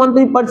 यह तो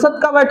मंत्रिपरिषद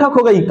का बैठक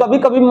हो गई, कभी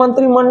कभी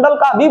मंत्रिमंडल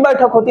का भी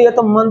बैठक होती है,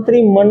 तो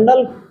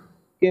मंत्रिमंडल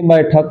के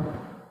बैठक,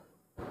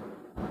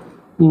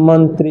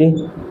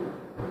 मंत्रिमंडल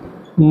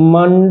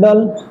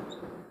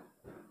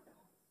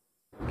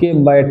के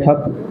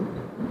बैठक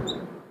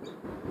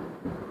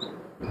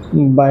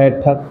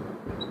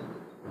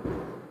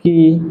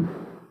की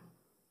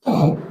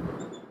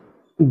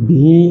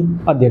भी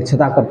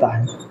अध्यक्षता करता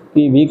है।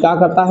 भी क्या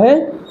करता है,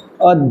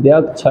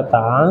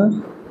 अध्यक्षता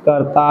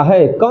करता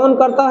है। कौन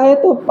करता है,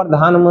 तो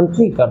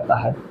प्रधानमंत्री करता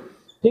है।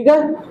 ठीक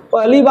है,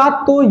 पहली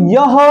बात तो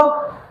यह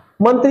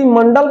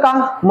मंत्रिमंडल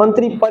का,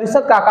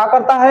 मंत्रिपरिषद का क्या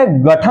करता है,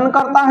 गठन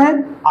करता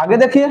है। आगे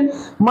देखिए,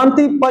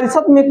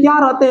 मंत्रिपरिषद में क्या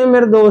रहते हैं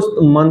मेरे दोस्त,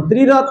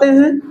 मंत्री रहते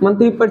हैं।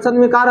 मंत्रिपरिषद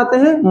में क्या रहते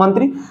हैं,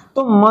 मंत्री।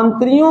 तो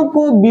मंत्रियों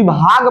को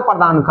विभाग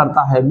प्रदान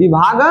करता है,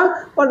 विभाग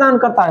प्रदान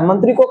करता है।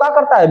 मंत्री को क्या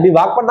करता है,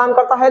 विभाग प्रदान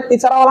करता है।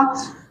 तीसरा वाला,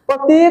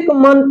 प्रत्येक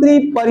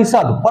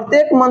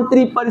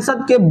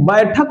मंत्रिपरिषद के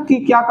बैठक की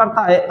क्या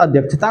करता है,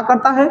 अध्यक्षता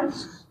करता है।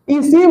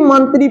 इसी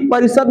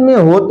मंत्रिपरिषद में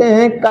होते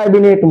हैं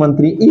कैबिनेट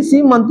मंत्री।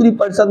 इसी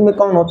मंत्रिपरिषद में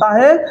कौन होता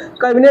है,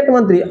 कैबिनेट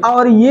मंत्री।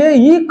 और ये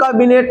ही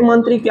कैबिनेट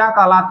मंत्री क्या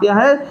कहलाते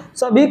हैं,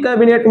 सभी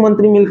कैबिनेट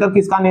मंत्री मिलकर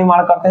किसका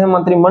निर्माण करते हैं,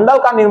 मंत्रिमंडल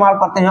का निर्माण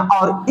करते हैं।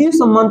 और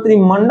इस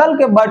मंत्रिमंडल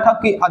के बैठक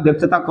की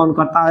अध्यक्षता कौन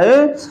करता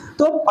है,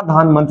 तो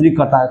प्रधानमंत्री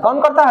करता है।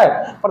 कौन करता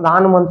है,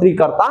 प्रधानमंत्री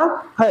करता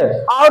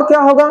है। और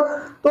क्या होगा,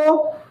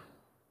 तो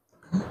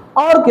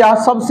और क्या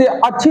सबसे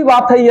अच्छी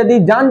बात है यदि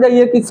जान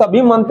जाइए कि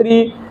सभी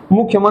मंत्री,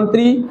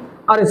 मुख्यमंत्री,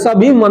 अरे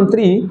सभी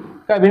मंत्री,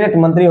 कैबिनेट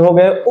मंत्री हो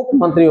गए, उप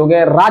मंत्री हो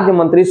गए, राज्य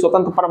मंत्री,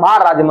 स्वतंत्र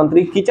प्रभार राज्य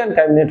मंत्री, किचन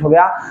कैबिनेट हो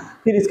गया,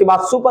 फिर इसके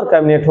बाद सुपर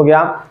कैबिनेट हो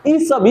गया। ये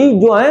सभी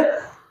जो है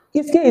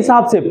किसके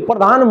हिसाब से,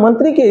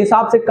 प्रधानमंत्री के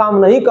हिसाब से काम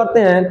नहीं करते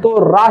हैं,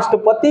 तो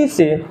राष्ट्रपति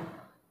से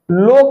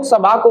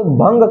लोकसभा को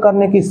भंग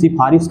करने की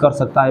सिफारिश कर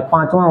सकता है।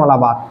 पांचवा वाला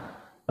बात,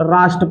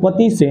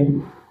 राष्ट्रपति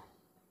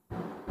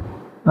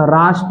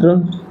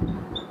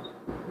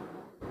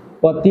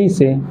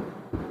से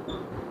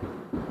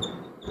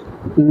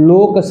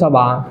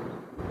लोकसभा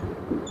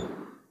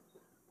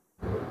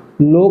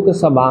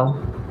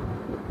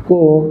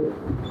को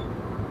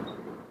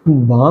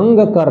भंग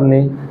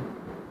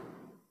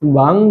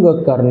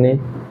करने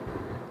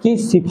की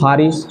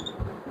सिफारिश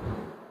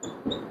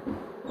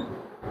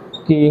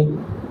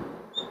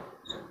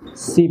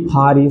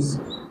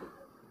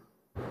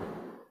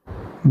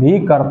भी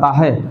करता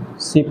है।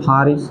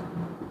 सिफारिश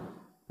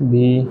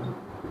भी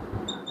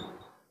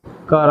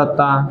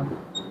करता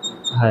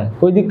है।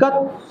 कोई दिक्कत,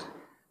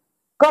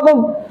 कब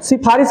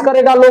सिफारिश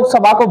करेगा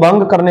लोकसभा को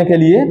भंग करने के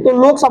लिए, तो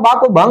लोकसभा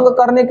को भंग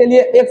करने के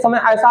लिए एक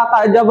समय ऐसा आता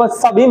है जब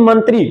सभी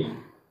मंत्री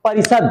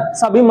परिषद,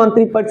 सभी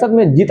मंत्री परिषद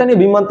में जितने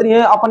भी मंत्री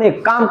हैं अपने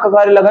काम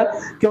करे लगे।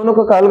 केनो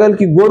के कहल गल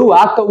कि गोरु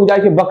आग तो उजाय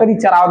के बकरी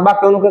चरावत बा,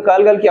 केनो के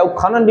कहल गल कि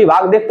खनन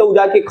विभाग देख तो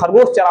उजाय के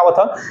खरगोश चरावत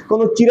ह,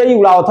 कोनो चिड़ई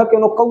उड़ावत ह,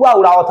 केनो कौआ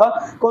उड़ावत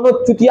ह, कोनो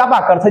चुतियापा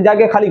करथे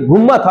जाके खाली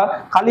घुमत ह,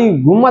 खाली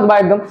घुमत बा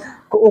एकदम।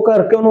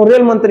 ओकर कोनो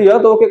रेल मंत्री है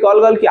तो ओके कहल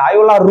गल कि हाई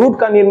वाला रूट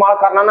का निर्माण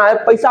कराना है,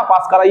 पैसा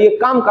पास कराइए,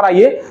 काम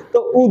कराइए, तो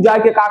उ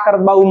जाके का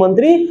करत बा उ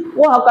मंत्री,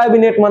 वो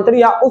कैबिनेट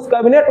मंत्री या उस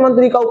कैबिनेट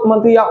मंत्री का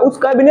उपमंत्री या उस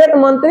कैबिनेट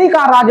मंत्री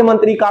का राज्य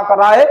मंत्री का कर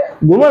रहा है,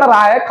 घूम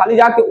रहा है, खाली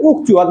जाके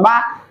उख चुहत बा,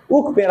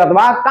 उख पेरत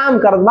बा, काम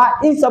करत बा,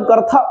 ई सब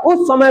करत था। उस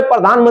समय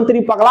प्रधानमंत्री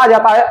पगला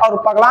जाता है और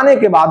पगलाने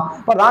के बाद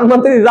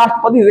प्रधानमंत्री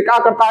राष्ट्रपति से क्या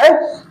करता है,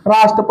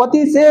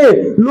 राष्ट्रपति से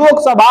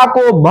लोकसभा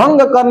को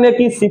भंग करने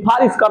की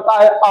सिफारिश करता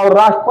है और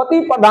राष्ट्रपति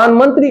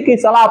प्रधानमंत्री की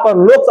सलाह पर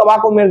लोकसभा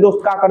को मेरे दोस्त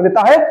क्या कर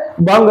देता है,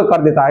 भंग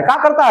कर देता है। क्या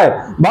करता है,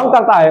 भंग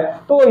करता है।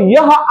 तो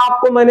यह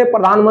आपको मैंने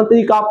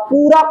प्रधानमंत्री का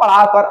पूरा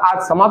पढ़ाकर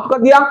आज समाप्त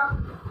कर दिया।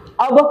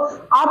 अब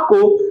आपको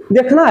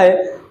देखना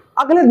है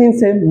अगले दिन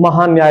से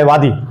महान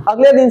न्यायवादी,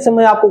 अगले दिन से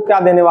मैं आपको क्या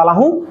देने वाला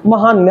हूं,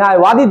 महान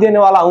न्यायवादी देने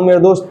वाला हूं मेरे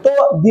दोस्त।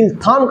 तो दिल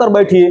थाम कर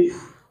बैठिए,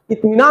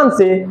 इत्मीनान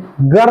से,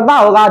 गर्दा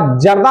होगा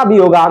जर्दा भी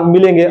होगा।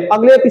 मिलेंगे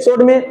अगले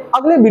एपिसोड में,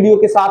 अगले वीडियो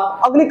के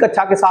साथ, अगली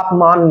कक्षा के साथ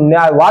महान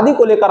न्यायवादी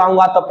को लेकर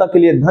आऊंगा। तब तक के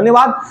लिए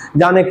धन्यवाद,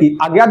 जाने की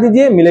आज्ञा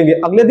दीजिए, मिलेंगे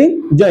अगले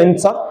दिन। जय हिंद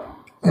सर।